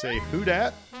quick say, who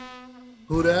dat?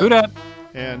 Who dat? Who dat?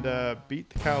 And beat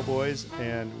the Cowboys,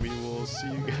 and we will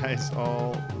see you guys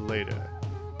all later.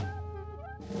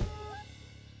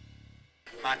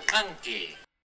 McConkey.